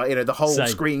him, the whole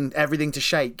screen, everything to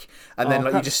shake, and then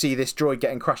you just see this droid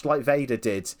getting crushed, like Vader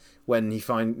did when he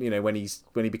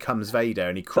becomes Vader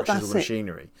and he crushes all the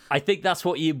machinery. I think that's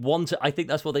what you wanted. I think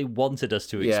that's what they wanted us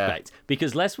to expect.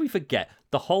 Because lest we forget,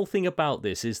 the whole thing about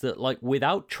this is that,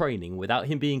 without training, without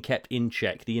him being kept in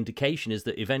check, the indication is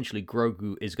that eventually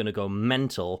Grogu is going to go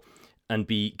mental and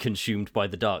be consumed by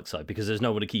the dark side because there's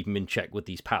no one to keep him in check with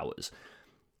these powers.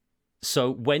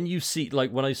 So when you see,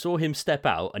 when I saw him step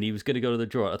out and he was going to go to the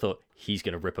droid, I thought, he's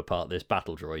going to rip apart this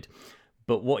battle droid.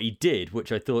 But what he did,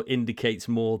 which I thought indicates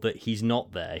more that he's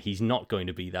not there, he's not going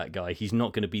to be that guy, he's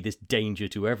not going to be this danger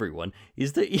to everyone,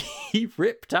 is that he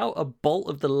ripped out a bolt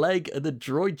of the leg and the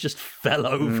droid just fell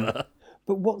over.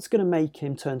 But what's going to make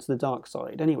him turn to the dark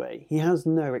side anyway? He has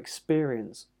no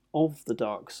experience of the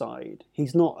dark side.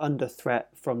 He's not under threat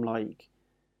from anyone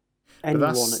but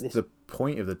that's at this. The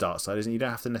point of the dark side, isn't it? You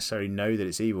don't have to necessarily know that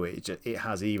it's evil. It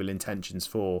has evil intentions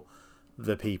for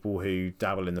the people who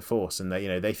dabble in the Force, and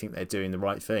they think they're doing the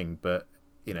right thing, but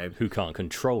who can't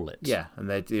control it. Yeah, and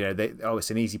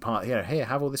it's an easy part. Here,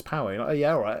 have all this power. You're like, oh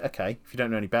yeah, all right, okay. If you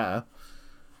don't know any better,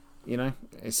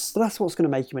 it's. But that's what's going to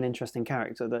make him an interesting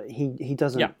character. That he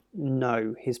doesn't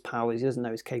know his powers. He doesn't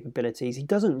know his capabilities. He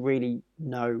doesn't really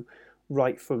know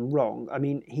right from wrong. I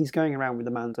mean, he's going around with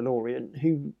the Mandalorian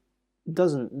who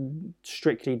doesn't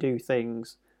strictly do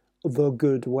things the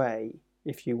good way,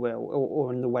 if you will,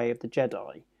 or in the way of the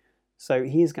Jedi. So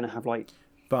he's going to have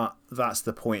But that's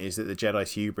the point, is that the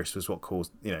Jedi's hubris was what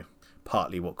caused,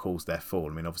 partly what caused their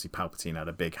fall. I mean, obviously Palpatine had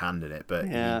a big hand in it, but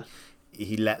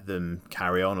he let them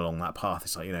carry on along that path.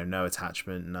 It's like, no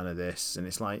attachment, none of this, and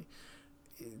it's like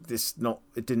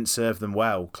it didn't serve them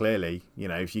well. Clearly,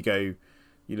 if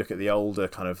you look at the older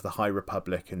kind of the High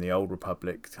Republic and the Old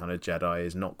Republic kind of Jedi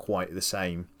is not quite the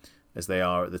same as they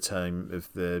are at the time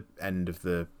of the end of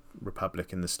the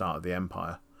Republic and the start of the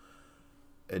Empire.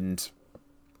 And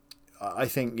I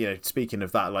think, speaking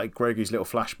of that, like Grogu's little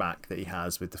flashback that he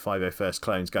has with the 501st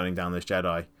clones gunning down those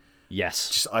Jedi.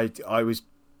 Yes. I was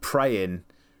praying.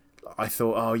 I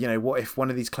thought, what if one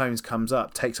of these clones comes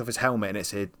up, takes off his helmet, and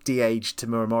it's a de-aged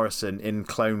Tamura Morrison in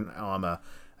clone armor,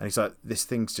 and he's like, this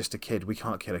thing's just a kid. We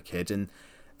can't kill a kid, and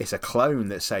it's a clone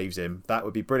that saves him. That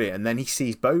would be brilliant. And then he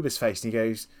sees Boba's face, and he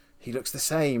goes, he looks the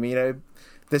same.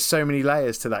 There's so many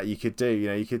layers to that you could do.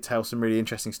 You could tell some really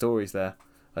interesting stories there.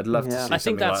 I'd love to see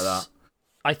something like that.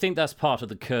 I think that's part of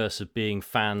the curse of being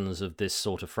fans of this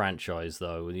sort of franchise,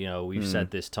 though. We've said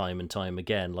this time and time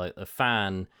again. Like, a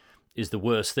fan is the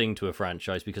worst thing to a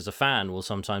franchise, because a fan will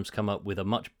sometimes come up with a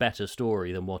much better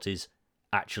story than what is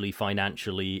actually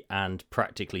financially and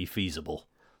practically feasible.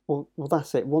 Well,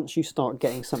 that's it. Once you start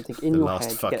getting something in your head... The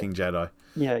last fucking Jedi.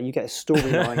 Yeah, you get a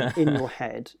storyline in your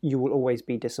head, you will always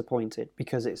be disappointed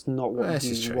because it's not what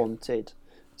you wanted.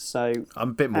 So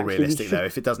I'm a bit more realistic, though.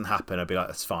 If it doesn't happen, I'd be like,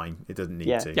 that's fine. It doesn't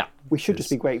need to. Yeah, we should just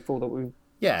be grateful that we've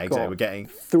exactly. We're getting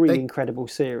 3 incredible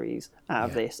series out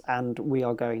of this, and we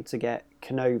are going to get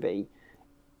Kenobi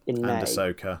in May. And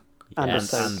Ahsoka.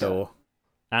 And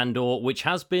Andor, which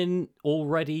has been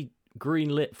already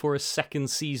greenlit for a second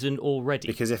season already.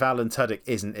 Because if Alan Tudyk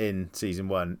isn't in season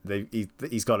 1,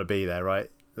 he's got to be there, right?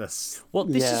 This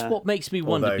is what makes me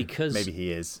wonder. Although, because maybe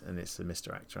he is, and it's a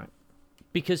misdirect, right?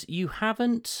 Because you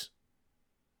haven't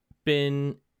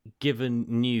been given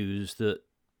news that,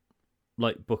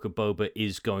 like, Book of Boba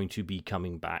is going to be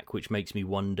coming back, which makes me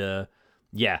wonder,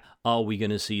 are we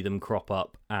going to see them crop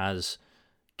up as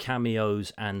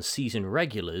cameos and season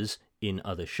regulars in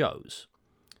other shows?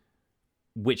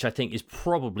 Which I think is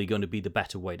probably going to be the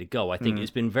better way to go. I think it's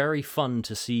been very fun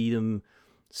to see them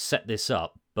set this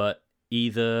up, but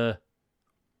either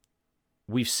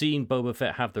we've seen Boba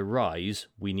Fett have the rise,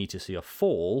 we need to see a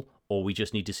fall, or we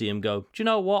just need to see him go, do you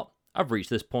know what? I've reached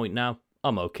this point now.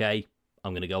 I'm okay.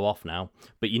 I'm going to go off now.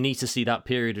 But you need to see that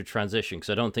period of transition, because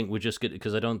I don't think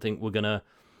we're going to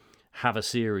have a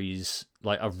series,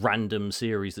 like a random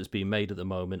series that's being made at the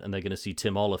moment, and they're going to see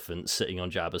Tim Oliphant sitting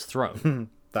on Jabba's throne.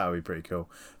 That would be pretty cool.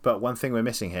 But one thing we're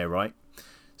missing here, right?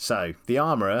 So the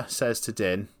armourer says to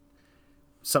Din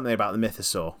something about the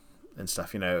mythosaur and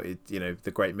stuff,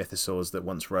 the great mythosaurs that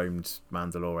once roamed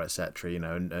Mandalore, etc.,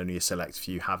 and only a select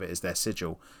few have it as their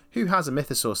sigil. Who has a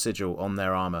mythosaur sigil on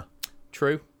their armour?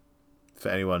 True. For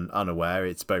anyone unaware,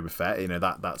 it's Boba Fett.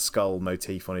 That skull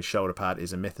motif on his shoulder pad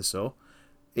is a mythosaur.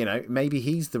 Maybe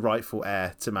he's the rightful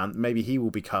heir to maybe he will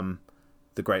become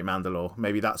the great Mandalore.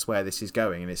 Maybe that's where this is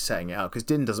going, and it's setting it up, because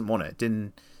Din doesn't want it.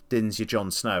 Din's your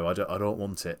Jon Snow. I don't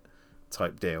want it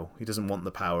type deal. He doesn't want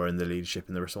the power and the leadership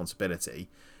and the responsibility.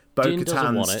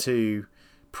 Bo-Katan's too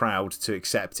proud to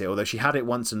accept it, although she had it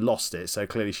once and lost it, so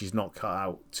clearly she's not cut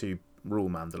out to rule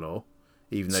Mandalore,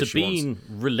 even though Sabine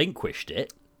relinquished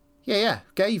it. Yeah,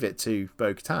 gave it to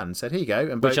Bo-Katan, said, here you go.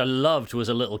 And which I loved was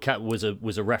a little cat was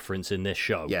a reference in this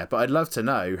show. Yeah, but I'd love to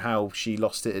know how she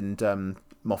lost it and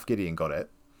Moff Gideon got it.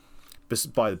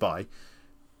 By the by.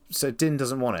 So Din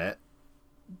doesn't want it.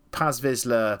 Paz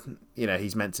Vizsla,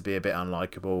 he's meant to be a bit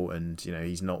unlikable, and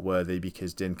he's not worthy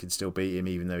because Din can still beat him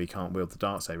even though he can't wield the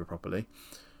Darksaber properly.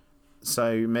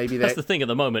 So maybe that's the thing at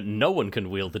the moment. No one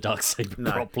can wield the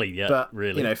Darksaber properly yet. But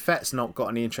really, Fett's not got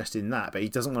any interest in that. But he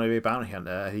doesn't want to be a bounty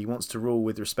hunter. He wants to rule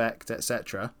with respect,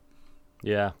 etc.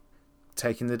 Yeah,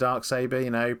 taking the Darksaber.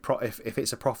 If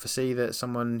it's a prophecy that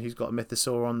someone who's got a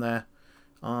mythosaur on their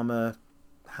armor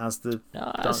has the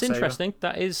that's interesting.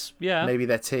 That is, maybe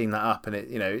they're teeing that up,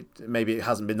 and maybe it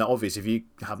hasn't been that obvious if you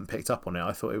haven't picked up on it.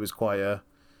 I thought it was quite a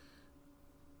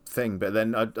thing, but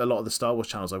then a lot of the Star Wars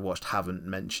channels I watched haven't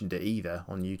mentioned it either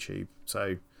on YouTube,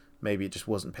 so maybe it just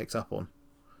wasn't picked up on.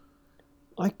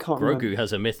 I can't Grogu remember.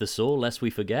 has a mythosaur, lest we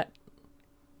forget.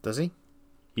 Does he?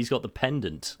 He's got the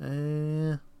pendant.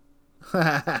 Grogu.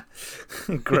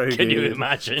 Can you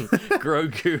imagine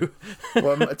Grogu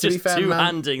just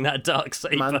two-handing that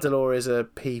Darksaber? Mandalore is a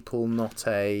people, not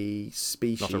a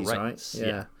species, not a race, right?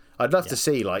 Yeah. I'd love to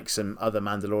see some other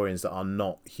Mandalorians that are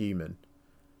not human.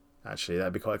 Actually,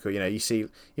 that'd be quite cool. You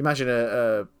imagine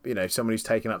someone who's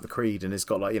taken up the creed and has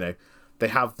got they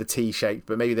have the T shape,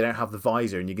 but maybe they don't have the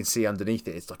visor, and you can see underneath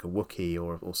it it's like a Wookiee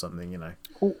or something. Or,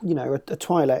 a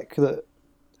Twi'lek that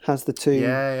has the two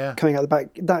coming out the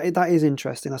back. That is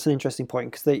interesting. That's an interesting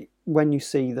point, because when you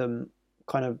see them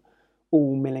kind of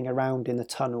all milling around in the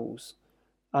tunnels,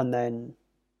 and then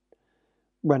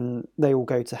when they all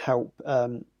go to help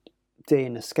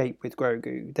Din escape with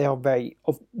Grogu, they are very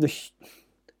of the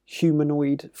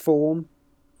humanoid form,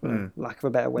 for lack of a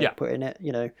better way of putting it.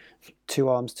 2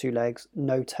 arms, 2 legs,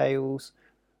 no tails,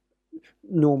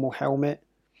 normal helmet.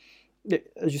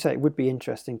 As you say, it would be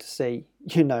interesting to see,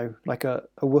 like a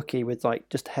Wookiee with like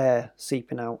just hair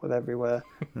seeping out of everywhere.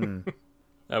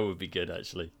 That would be good,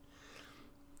 actually.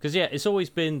 Because it's always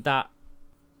been that.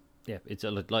 Yeah,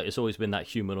 it's always been that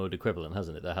humanoid equivalent,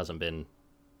 hasn't it? There hasn't been.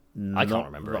 I can't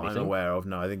remember anything. I'm aware of.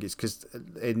 No, I think it's because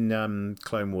in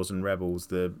Clone Wars and Rebels,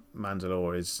 the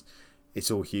Mandalore it's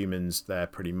all humans there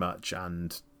pretty much,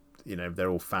 and they're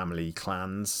all family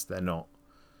clans. They're not.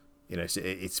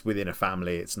 It's within a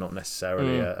family. It's not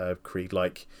necessarily a creed.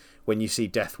 Like when you see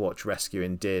Death Watch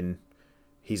rescuing Din,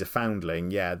 he's a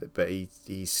foundling, yeah, but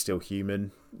he's still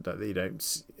human. You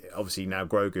don't obviously now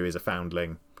Grogu is a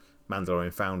foundling,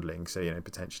 Mandalorian foundling. So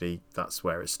potentially that's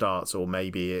where it starts, or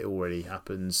maybe it already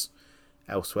happens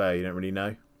elsewhere. You don't really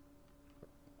know.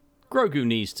 Grogu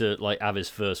needs to have his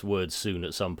first words soon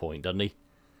at some point, doesn't he?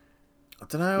 I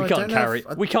don't know.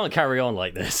 We can't carry on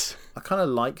like this. I kind of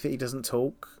like that he doesn't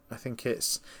talk. I think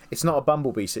it's not a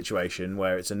Bumblebee situation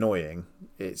where it's annoying.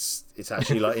 It's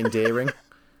actually endearing.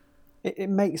 It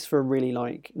makes for a really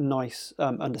nice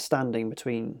understanding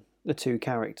between the two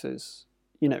characters.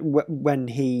 When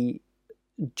he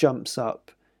jumps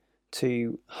up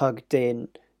to hug Din,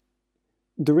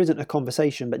 there isn't a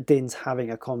conversation, but Din's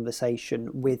having a conversation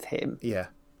with him. Yeah.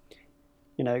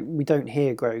 We don't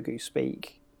hear Grogu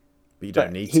speak. But you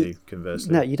don't need to,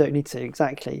 conversely. No, you don't need to,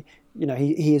 exactly.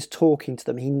 He is talking to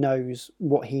them. He knows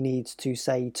what he needs to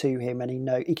say to him, and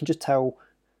he can just tell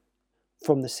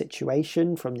from the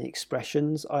situation, from the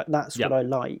expressions. That's what I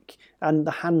like. And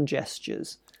the hand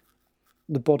gestures,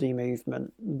 the body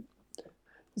movement.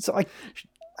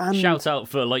 Shout out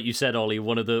for, like you said, Ollie,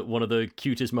 one of the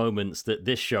cutest moments that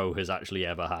this show has actually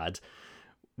ever had,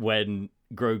 when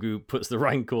Grogu puts the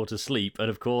Rancor to sleep. And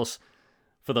of course,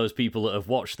 for those people that have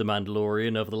watched The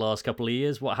Mandalorian over the last couple of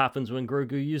years, what happens when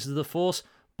Grogu uses the Force?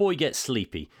 Boy gets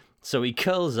sleepy. So he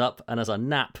curls up and has a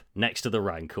nap next to the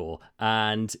Rancor.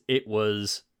 And it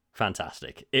was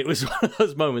fantastic. It was one of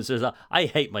those moments where I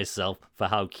hate myself for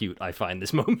how cute I find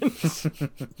this moment.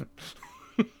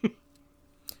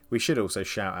 We should also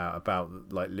shout out about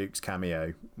Luke's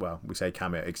cameo. Well, we say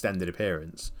cameo, extended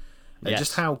appearance. And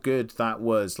just how good that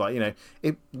was.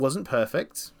 It wasn't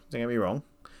perfect, don't get me wrong.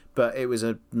 But it was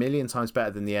a million times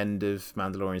better than the end of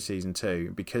Mandalorian Season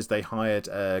 2 because they hired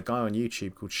a guy on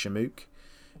YouTube called Shamook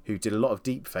who did a lot of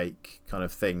deepfake kind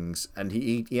of things. And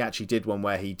he actually did one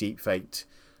where he deepfaked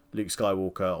Luke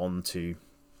Skywalker onto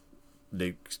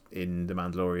Luke in the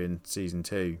Mandalorian Season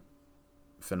 2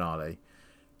 finale.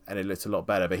 And it looked a lot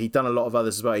better. But he'd done a lot of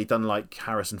others as well. He'd done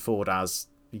Harrison Ford as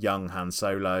young Han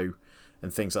Solo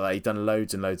and things like that. He'd done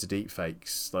loads and loads of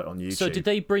deepfakes on YouTube. So did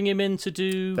they bring him in to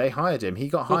do... They hired him. He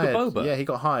got hired. Boba? Yeah, he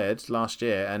got hired last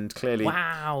year, and clearly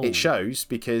it shows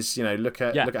because, look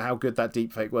at how good that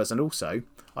deepfake was. And also,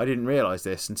 I didn't realise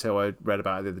this until I read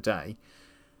about it the other day.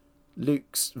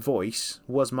 Luke's voice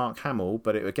was Mark Hamill,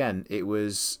 but it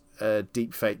was a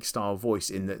deepfake style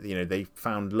voice in that, they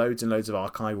found loads and loads of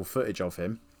archival footage of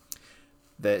him.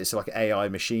 It's like AI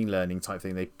machine learning type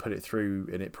thing. They put it through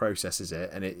and it processes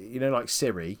it, and it like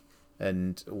Siri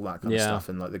and all that kind of stuff,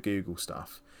 and the Google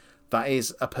stuff. That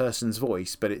is a person's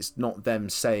voice, but it's not them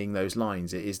saying those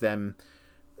lines. It is them.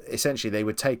 Essentially, they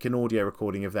would take an audio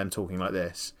recording of them talking like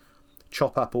this,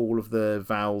 chop up all of the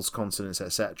vowels, consonants,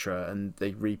 etc., and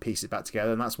they repiece it back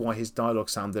together. And that's why his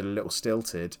dialogue sounded a little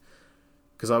stilted.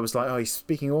 Because I was like, oh, he's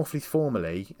speaking awfully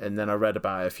formally, and then I read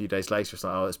about it a few days later. It's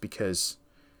like, oh, it's because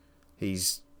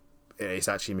it's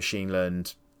actually machine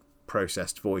learned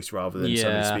processed voice rather than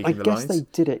somebody speaking the lines. I guess they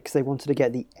did it because they wanted to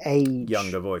get the age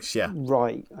younger voice,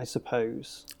 right, I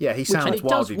suppose. Yeah, he sounds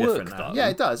wildly different now. Though. Yeah,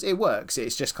 it does. It works.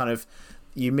 It's just kind of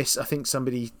you miss. I think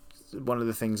one of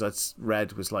the things I'd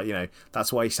read was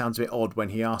that's why he sounds a bit odd when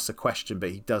he asks a question, but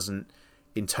he doesn't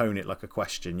intone it like a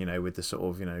question. With the sort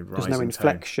of rising There's no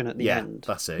inflection tone at the end.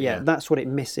 That's it. Yeah, that's what it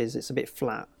misses. It's a bit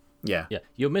flat. Yeah.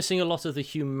 You're missing a lot of the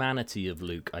humanity of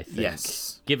Luke, I think.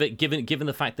 Yes. Given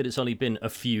the fact that it's only been a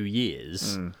few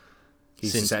years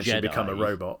He's since essentially Jedi. become a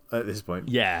robot at this point.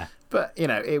 Yeah. But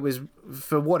it was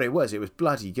for what it was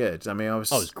bloody good. I mean, it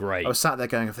was great. I was sat there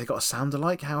going, have they got a sound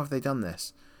alike? How have they done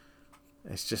this?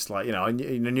 It's just I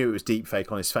knew it was deep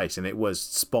fake on his face, and it was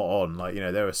spot on.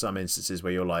 There were some instances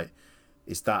where you're like,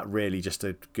 is that really just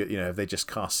a good? Have they just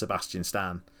cast Sebastian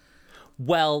Stan?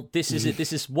 Well, this is it.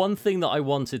 This is one thing that I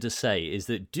wanted to say is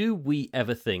that do we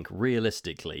ever think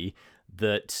realistically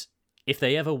that if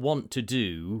they ever want to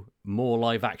do more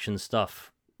live action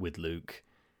stuff with Luke,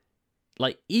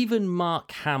 like even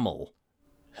Mark Hamill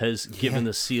has given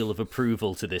the seal of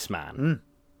approval to this man.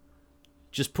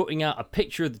 Just putting out a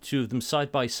picture of the two of them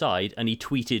side by side, and he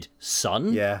tweeted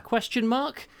 "son?" question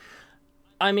mark.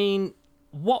 I mean,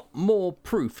 what more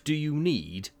proof do you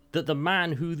need that the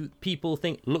man who people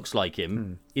think looks like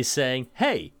him is saying,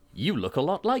 "Hey, you look a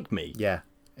lot like me"? Yeah,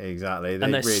 exactly.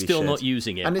 And they're really still not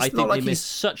using it. And I think like they missed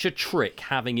such a trick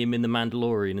having him in The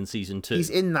Mandalorian in season 2. He's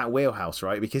in that wheelhouse,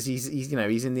 right? Because he's in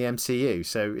the MCU,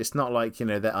 so it's not like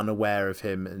they're unaware of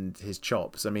him and his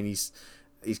chops. I mean, he's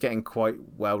getting quite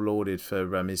well lauded for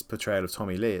his portrayal of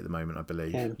Tommy Lee at the moment, I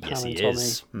believe. Yeah, yes, he Tommy.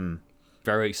 is.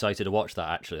 Very excited to watch that.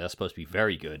 Actually, that's supposed to be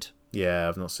very good. Yeah,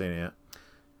 I've not seen it yet.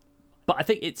 But I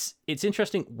think it's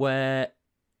interesting where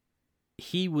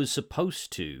he was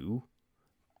supposed to,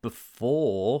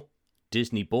 before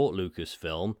Disney bought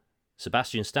Lucasfilm,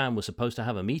 Sebastian Stan was supposed to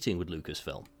have a meeting with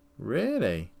Lucasfilm.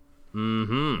 Really?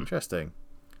 Mm-hmm. Interesting.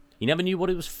 He never knew what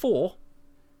it was for.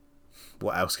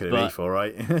 What else could it be for,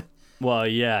 right? Well,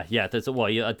 yeah.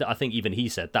 I think even he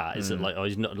said that. Is that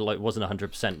he's not wasn't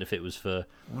 100% if it was for.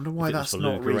 I wonder why that's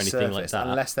not Luke or anything like resurfaced. that.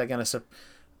 Unless they're going to.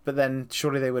 But then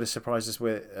surely they would have surprised us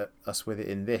with it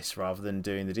in this rather than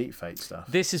doing the deepfake stuff.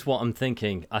 This is what I'm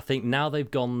thinking. I think now they've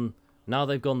gone the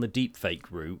deepfake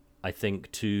route. I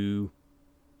think to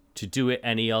do it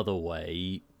any other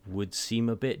way would seem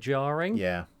a bit jarring.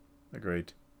 Yeah,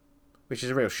 agreed. Which is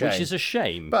a real shame. Which is a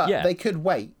shame. But yeah. they could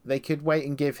wait. They could wait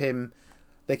and give him.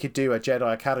 They could do a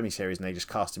Jedi Academy series and they just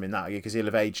cast him in that because he'll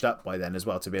have aged up by then as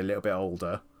well to be a little bit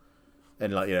older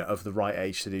and of the right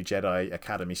age to do Jedi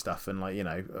Academy stuff. And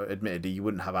admittedly, you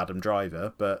wouldn't have Adam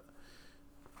Driver, but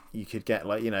you could get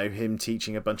him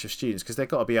teaching a bunch of students because there've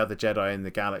got to be other Jedi in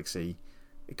the galaxy.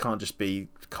 It can't just be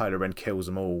Kylo Ren kills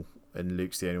them all and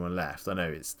Luke's the only one left. I know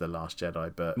it's The Last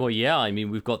Jedi, but... Well, yeah, I mean,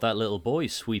 we've got that little boy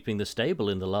sweeping the stable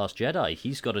in The Last Jedi.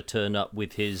 He's got to turn up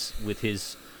with his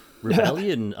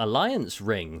Rebellion Alliance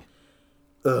ring.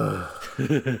 Ugh.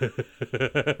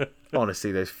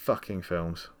 Honestly, those fucking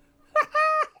films.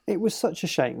 It was such a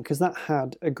shame because that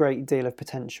had a great deal of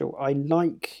potential. I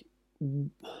like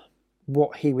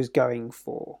what he was going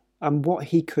for and what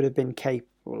he could have been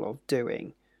capable of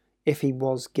doing if he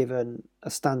was given a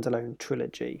standalone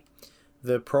trilogy.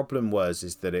 The problem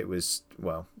is that it was,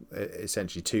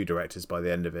 essentially two directors by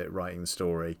the end of it writing the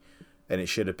story, and it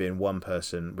should have been one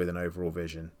person with an overall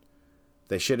vision.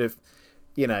 They should have,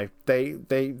 they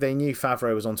knew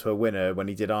Favreau was onto a winner when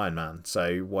he did Iron Man,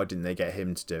 so why didn't they get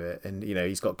him to do it? And,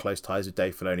 he's got close ties with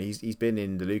Dave Filoni. He's been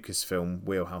in the Lucasfilm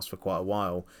wheelhouse for quite a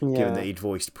while, given that he'd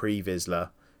voiced Pre-Vizsla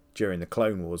during the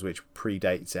Clone Wars, which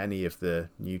predates any of the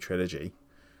new trilogy.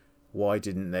 Why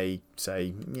didn't they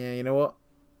say, yeah, you know what?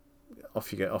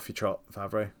 Off you go, off your trot,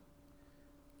 Favreau.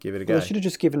 Give it a go. They should have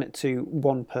just given it to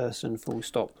one person, full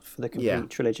stop, for the complete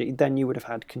trilogy. Then you would have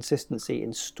had consistency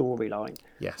in storyline.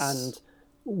 Yes. And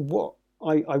what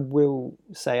I will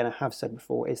say, and I have said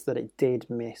before, is that it did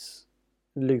miss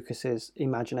Lucas's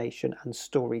imagination and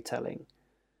storytelling.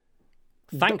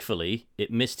 Thankfully, it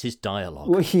missed his dialogue.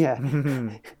 Well, yeah.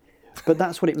 But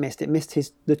that's what it missed. It missed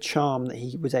the charm that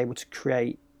he was able to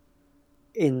create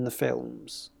in the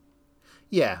films.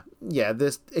 Yeah.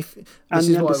 This is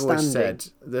what I've always said.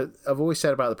 I've always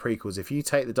said about the prequels. If you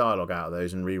take the dialogue out of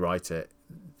those and rewrite it,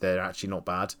 they're actually not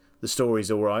bad. The story's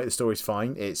all right. The story's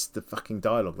fine. It's the fucking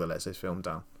dialogue that lets those films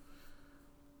down.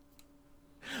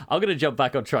 I'm going to jump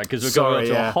back on track because we're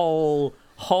going on to a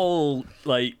whole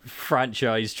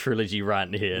franchise trilogy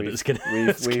rant here that's going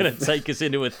to take us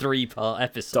into a 3-part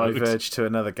episode. Diverged to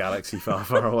another galaxy far,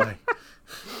 far away.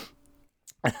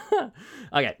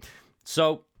 Okay,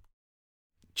 so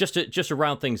just to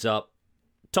round things up,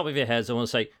 top of your heads, I want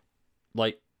to say,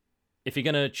 if you're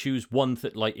going to choose one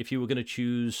thing, if you were going to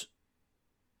choose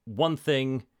one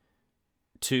thing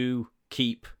to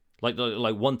keep, like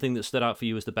one thing that stood out for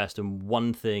you as the best and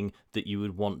one thing that you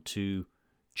would want to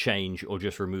change or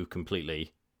just remove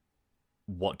completely,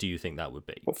 what do you think that would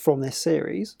be? What, from this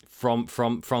series? From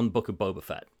Book of Boba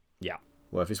Fett. Yeah.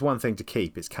 Well, if it's one thing to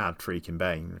keep, it's Cad freaking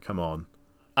Bane. Come on.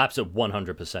 Absolutely,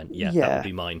 100%. Yeah, that would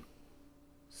be mine.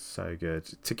 So good.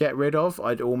 To get rid of,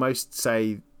 I'd almost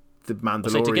say the Mandalorian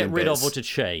bits. To get rid of or to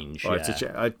change. Right,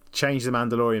 I'd change the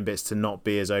Mandalorian bits to not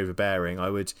be as overbearing. I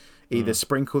would either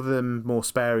sprinkle them more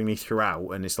sparingly throughout,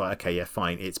 and it's like, okay, yeah,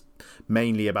 fine. It's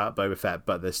mainly about Boba Fett,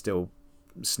 but there's still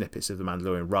snippets of the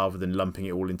Mandalorian, rather than lumping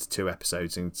it all into 2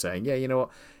 episodes and saying, yeah, you know what?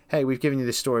 Hey, we've given you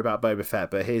this story about Boba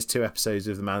Fett, but here's 2 episodes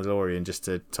of the Mandalorian just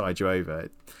to tide you over.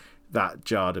 That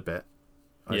jarred a bit.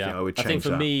 I think I would change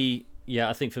that.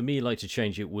 I think for me, to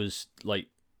change it was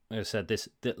like I said,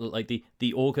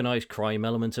 the organized crime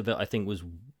element of it, I think, was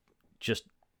just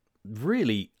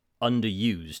really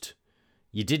underused.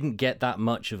 You didn't get that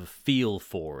much of a feel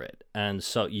for it, and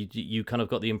so you kind of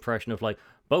got the impression of like,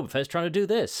 Boba Fett's trying to do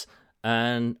this,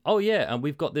 and oh yeah, and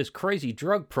we've got this crazy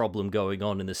drug problem going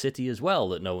on in the city as well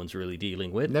that no one's really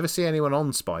dealing with. Never see anyone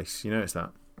on Spice. You notice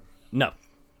that? No.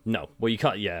 Well, you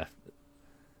can't. Yeah,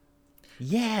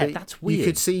 but that's weird. You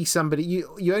could see somebody.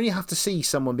 You only have to see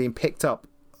someone being picked up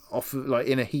off like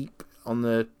in a heap on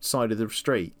the side of the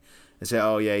street and say,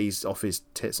 "Oh yeah, he's off his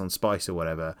tits on Spice or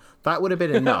whatever." That would have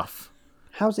been enough.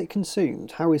 How's it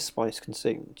consumed? How is Spice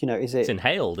consumed? You know, is it? It's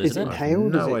inhaled, is isn't it? it?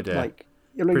 Inhaled? No is it idea. like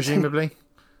Presumably.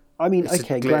 I mean, It's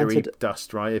okay, a glittery granted,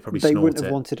 dust, right? They probably they snort wouldn't have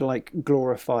it. wanted to like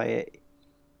glorify it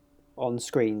on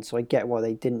screen, so I get why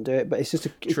they didn't do it. But it's just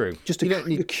True.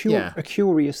 a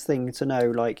curious thing to know.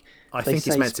 Like, I think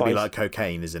it's meant to be like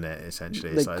cocaine, isn't it?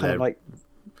 Essentially, they it's like kind of like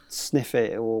sniff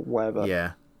it or whatever.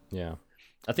 yeah.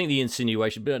 I think the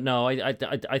insinuation, but no,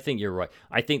 I think you're right.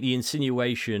 I think the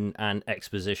insinuation and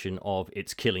exposition of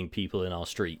it's killing people in our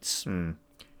streets kind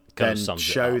Then of sums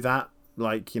show it up. that,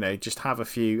 like, you know, just have a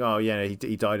few. Oh yeah, he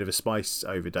died of a spice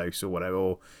overdose or whatever.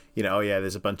 Or you know, oh yeah,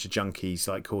 there's a bunch of junkies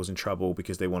like causing trouble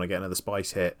because they want to get another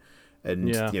spice hit, and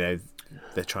you know,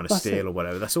 they're trying to steal or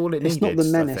whatever. That's all it needed. It's not the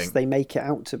menace they make it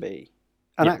out to be,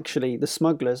 and actually, the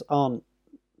smugglers aren't.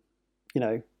 You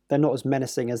know. They're not as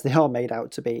menacing as they are made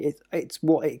out to be. It's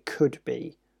what it could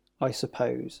be, I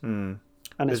suppose, and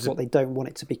it's what they don't want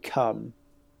it to become.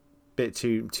 Bit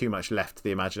too much left to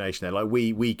the imagination there. Like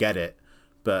we get it,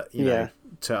 but you know,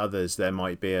 to others there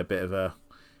might be a bit of a.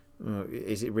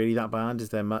 Is it really that bad?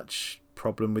 Is there much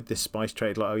problem with this spice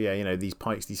trade? Like, oh yeah, you know, these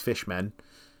pikes, these fishmen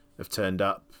have turned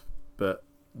up, but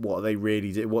what are they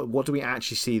really do? What do we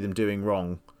actually see them doing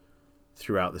wrong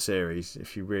throughout the series?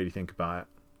 If you really think about it.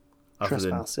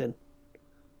 Trespassing.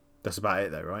 That's about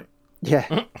it, though, right?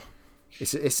 Yeah.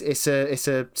 It's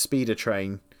a speeder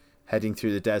train heading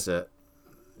through the desert.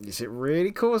 Is it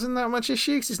really causing that much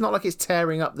issue? 'Cause it's not like it's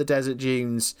tearing up the desert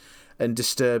dunes and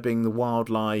disturbing the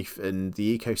wildlife and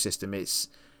the ecosystem. It's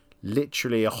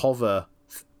literally a hover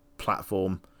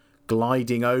platform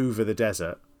gliding over the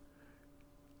desert.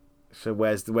 So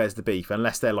where's the beef?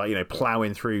 Unless they're like, you know,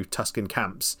 ploughing through Tuscan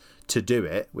camps to do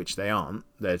it, which they aren't.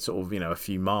 They're sort of, you know, a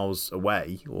few miles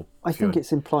away. Or I think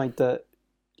it's implied that,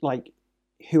 like,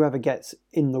 whoever gets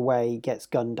in the way gets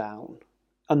gunned down,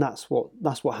 and that's what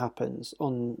happens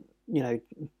on, you know,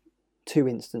 2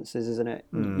 instances, isn't it?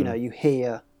 You know, you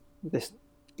hear this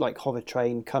like hover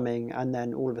train coming, and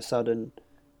then all of a sudden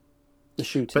the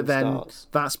shooting But then starts.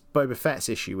 that's Boba Fett's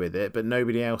issue with it, but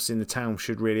nobody else in the town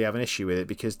should really have an issue with it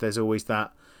because there's always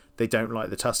that they don't like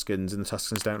the Tuscans and the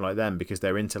Tuscans don't like them because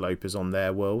they're interlopers on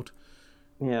their world.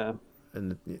 Yeah.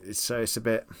 And so it's a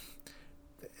bit...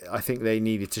 I think they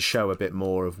needed to show a bit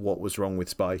more of what was wrong with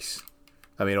Spice.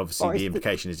 I mean, obviously the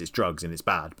implication is it's drugs and it's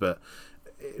bad, but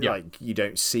like you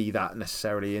don't see that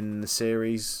necessarily in the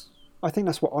series. I think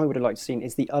that's what I would have liked to see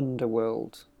is the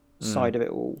underworld side of it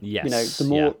all. Yes. You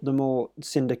know, the more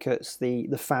syndicates, the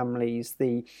families,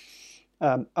 the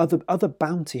other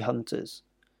bounty hunters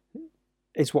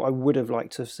is what I would have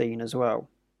liked to have seen as well.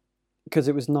 Because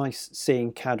it was nice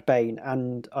seeing Cad Bane,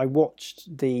 and I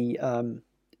watched the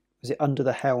was it Under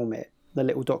the Helmet, the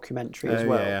little documentary as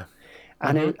well. Yeah.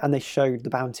 And and they showed the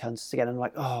bounty hunters again, and I'm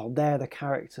like, oh, they're the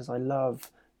characters I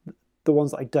love, the ones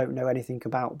that I don't know anything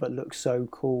about but look so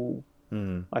cool.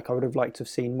 Like I would have liked to have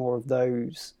seen more of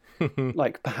those,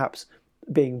 like perhaps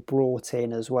being brought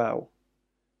in as well,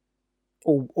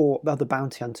 or other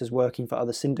bounty hunters working for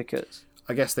other syndicates.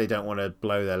 I guess they don't want to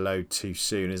blow their load too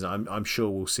soon, is it? I'm sure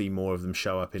we'll see more of them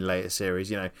show up in later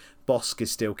series. You know, Bosk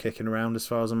is still kicking around as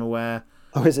far as I'm aware.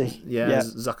 Oh, is he? Yeah.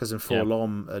 Zuckers and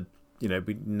Forlom, you know,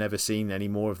 we've never seen any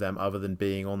more of them other than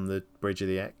being on the bridge of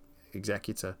the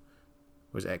Executor.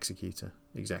 Was it Executor?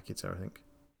 Executor, I think.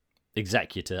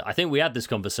 Executor. I think we had this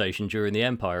conversation during the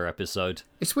Empire episode.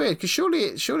 It's weird, because surely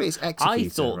it's Executor, I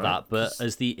thought right? that, but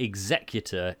as the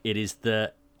Executor, it is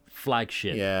the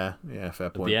flagship fair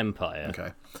point. of the Empire.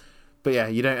 Okay. But yeah,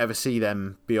 you don't ever see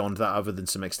them beyond that other than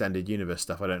some extended universe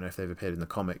stuff. I don't know if they've appeared in the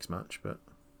comics much, but...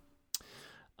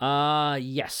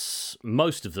 yes,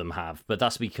 most of them have, but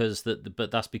that's because the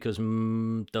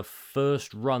the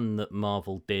first run that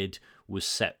Marvel did was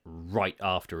set right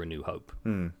after A New Hope,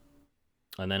 and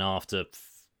then after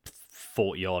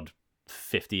 40 odd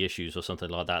 50 issues or something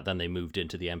like that, then they moved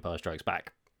into The Empire Strikes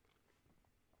Back.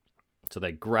 So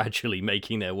they're gradually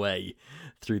making their way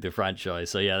through the franchise.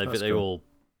 So yeah, they all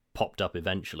popped up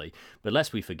eventually. But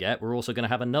lest we forget, we're also going to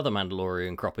have another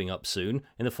Mandalorian cropping up soon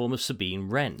in the form of Sabine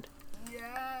Wren.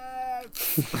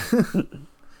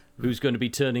 who's going to be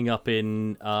turning up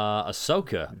in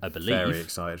Ahsoka, I believe. Very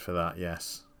excited for that,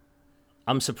 yes.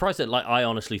 I'm surprised that, I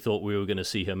honestly thought we were going to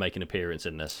see her make an appearance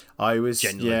in this. I was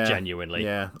genuinely.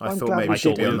 Yeah, I'm thought glad maybe we she'd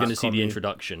thought be we on were going that to see the commune.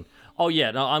 introduction. Oh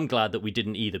yeah, no, I'm glad that we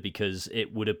didn't either, because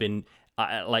it would have been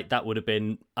that would have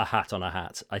been a hat on a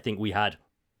hat. I think we had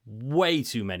way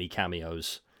too many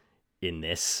cameos in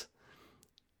this.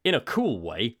 In a cool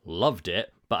way, loved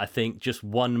it, but I think just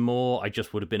one more, I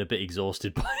just would have been a bit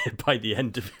exhausted by the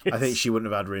end of it. I think she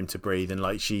wouldn't have had room to breathe,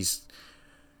 and she's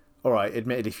all right.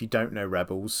 Admitted, if you don't know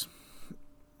Rebels,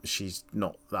 she's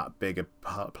not that big a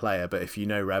player, but if you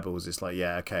know Rebels, it's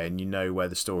okay, and you know where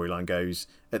the storyline goes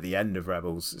at the end of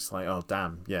Rebels, it's oh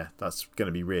damn, yeah, that's going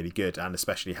to be really good, and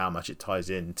especially how much it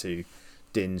ties into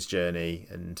Din's journey.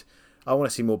 And I want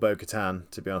to see more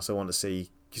Bo-Katan, to be honest. I want to see,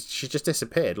 cause she just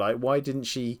disappeared. Why didn't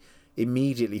she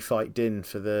immediately fight Din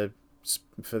for the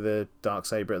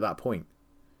Darksaber at that point?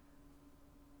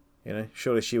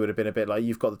 Surely she would have been a bit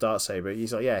you've got the Darksaber.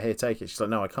 He's yeah, here, take it. She's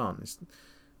no, I can't.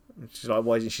 She's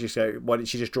why didn't she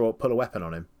just pull a weapon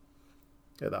on him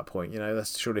at that point?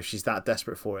 That's surely, if she's that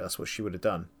desperate for it, that's what she would have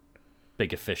done.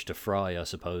 Bigger fish to fry, I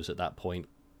suppose, at that point.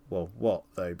 Well, what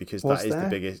though? Because that is the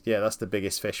biggest. Yeah, that's the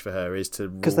biggest fish for her, is to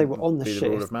because they were on the ship. The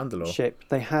ruler of Mandalore. Ship.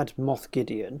 They had Moff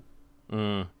Gideon.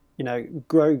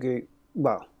 Grogu.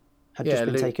 Well, had just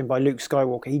been taken by Luke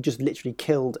Skywalker. He just literally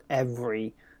killed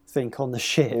everything on the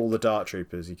ship. All the Dark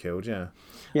Troopers he killed. Yeah.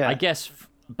 Yeah. I guess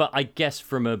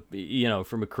from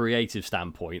a creative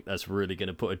standpoint, that's really going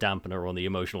to put a dampener on the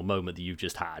emotional moment that you've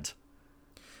just had.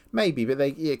 Maybe, but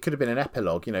it could have been an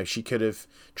epilogue. She could have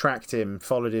tracked him,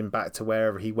 followed him back to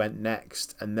wherever he went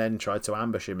next, and then tried to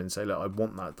ambush him and say, "Look, I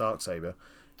want that Darksaber."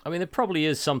 I mean, there probably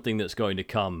is something that's going to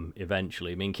come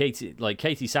eventually. I mean, Katie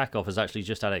Sackhoff has actually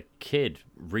just had a kid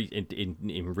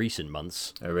in recent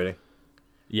months. Oh, really?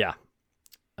 Yeah.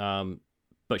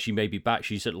 But she may be back.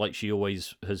 She said, she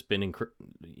always has been,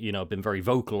 been very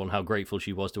vocal on how grateful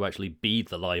she was to actually be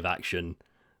the live action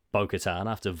Bo-Katan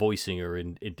after voicing her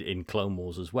in Clone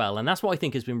Wars as well. And that's what I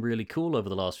think has been really cool over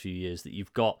the last few years, that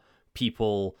you've got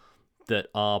people that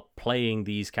are playing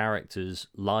these characters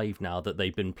live now that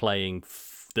they've been playing,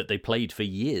 that they played for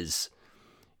years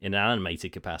in an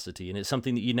animated capacity. And it's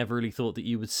something that you never really thought that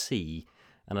you would see.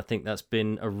 And I think that's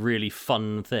been a really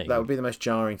fun thing. That would be the most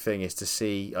jarring thing, is to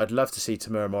see. I'd love to see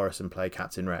Tamura Morrison play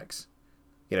Captain Rex.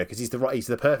 Because he's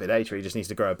the perfect age where he just needs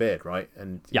to grow a beard, right?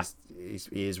 And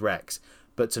he is Rex.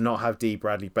 But to not have Dee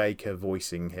Bradley Baker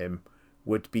voicing him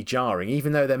would be jarring,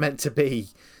 even though they're meant to be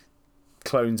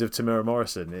clones of Tamura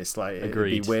Morrison. It's it'd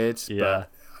be weird. Yeah.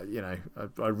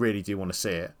 But I really do want to see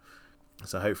it.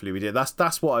 So hopefully we did.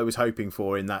 That's what I was hoping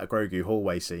for in that Grogu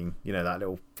hallway scene. That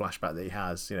little flashback that he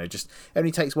has. Just it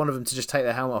only takes one of them to just take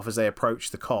their helmet off as they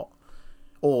approach the cot,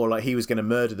 or he was going to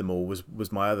murder them all.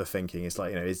 Was my other thinking. It's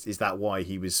is that why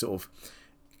he was sort of,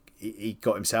 he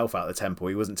got himself out of the temple?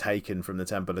 He wasn't taken from the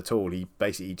temple at all. He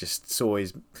basically just saw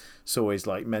his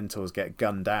mentors get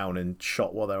gunned down and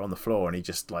shot while they're on the floor, and he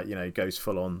just goes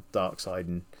full on dark side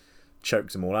and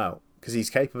chokes them all out, because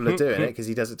he's capable of doing it, because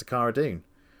he does it to Cara Dune.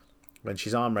 When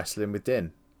she's arm wrestling with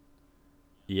Din,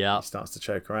 he starts to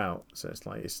choke her out. So it's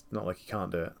not like he can't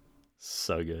do it.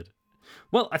 So good.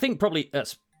 Well, I think probably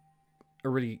that's a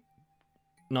really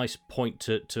nice point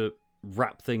to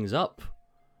wrap things up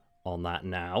on that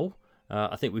now.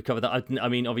 I think we've covered that. I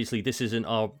mean, obviously, this isn't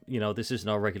our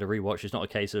regular rewatch. It's not a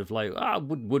case of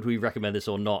would we recommend this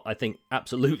or not? I think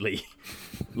absolutely,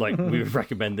 we would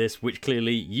recommend this, which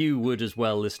clearly you would as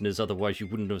well, listeners. Otherwise, you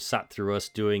wouldn't have sat through us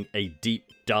doing a deep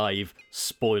dive,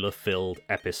 spoiler-filled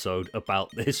episode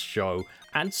about this show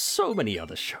and so many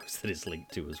other shows that it's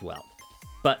linked to as well.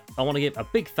 But I want to give a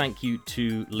big thank you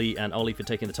to Lee and Ollie for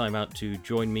taking the time out to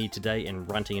join me today in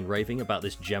ranting and raving about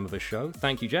this gem of a show.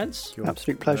 Thank you, gents.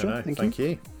 Absolute pleasure. Thank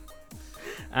you.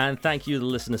 And thank you, the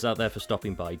listeners out there, for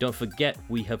stopping by. Don't forget,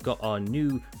 we have got our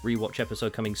new rewatch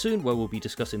episode coming soon, where we'll be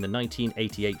discussing the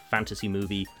 1988 fantasy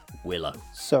movie Willow.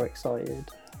 So excited.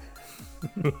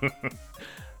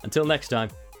 Until next time,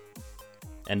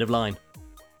 end of line.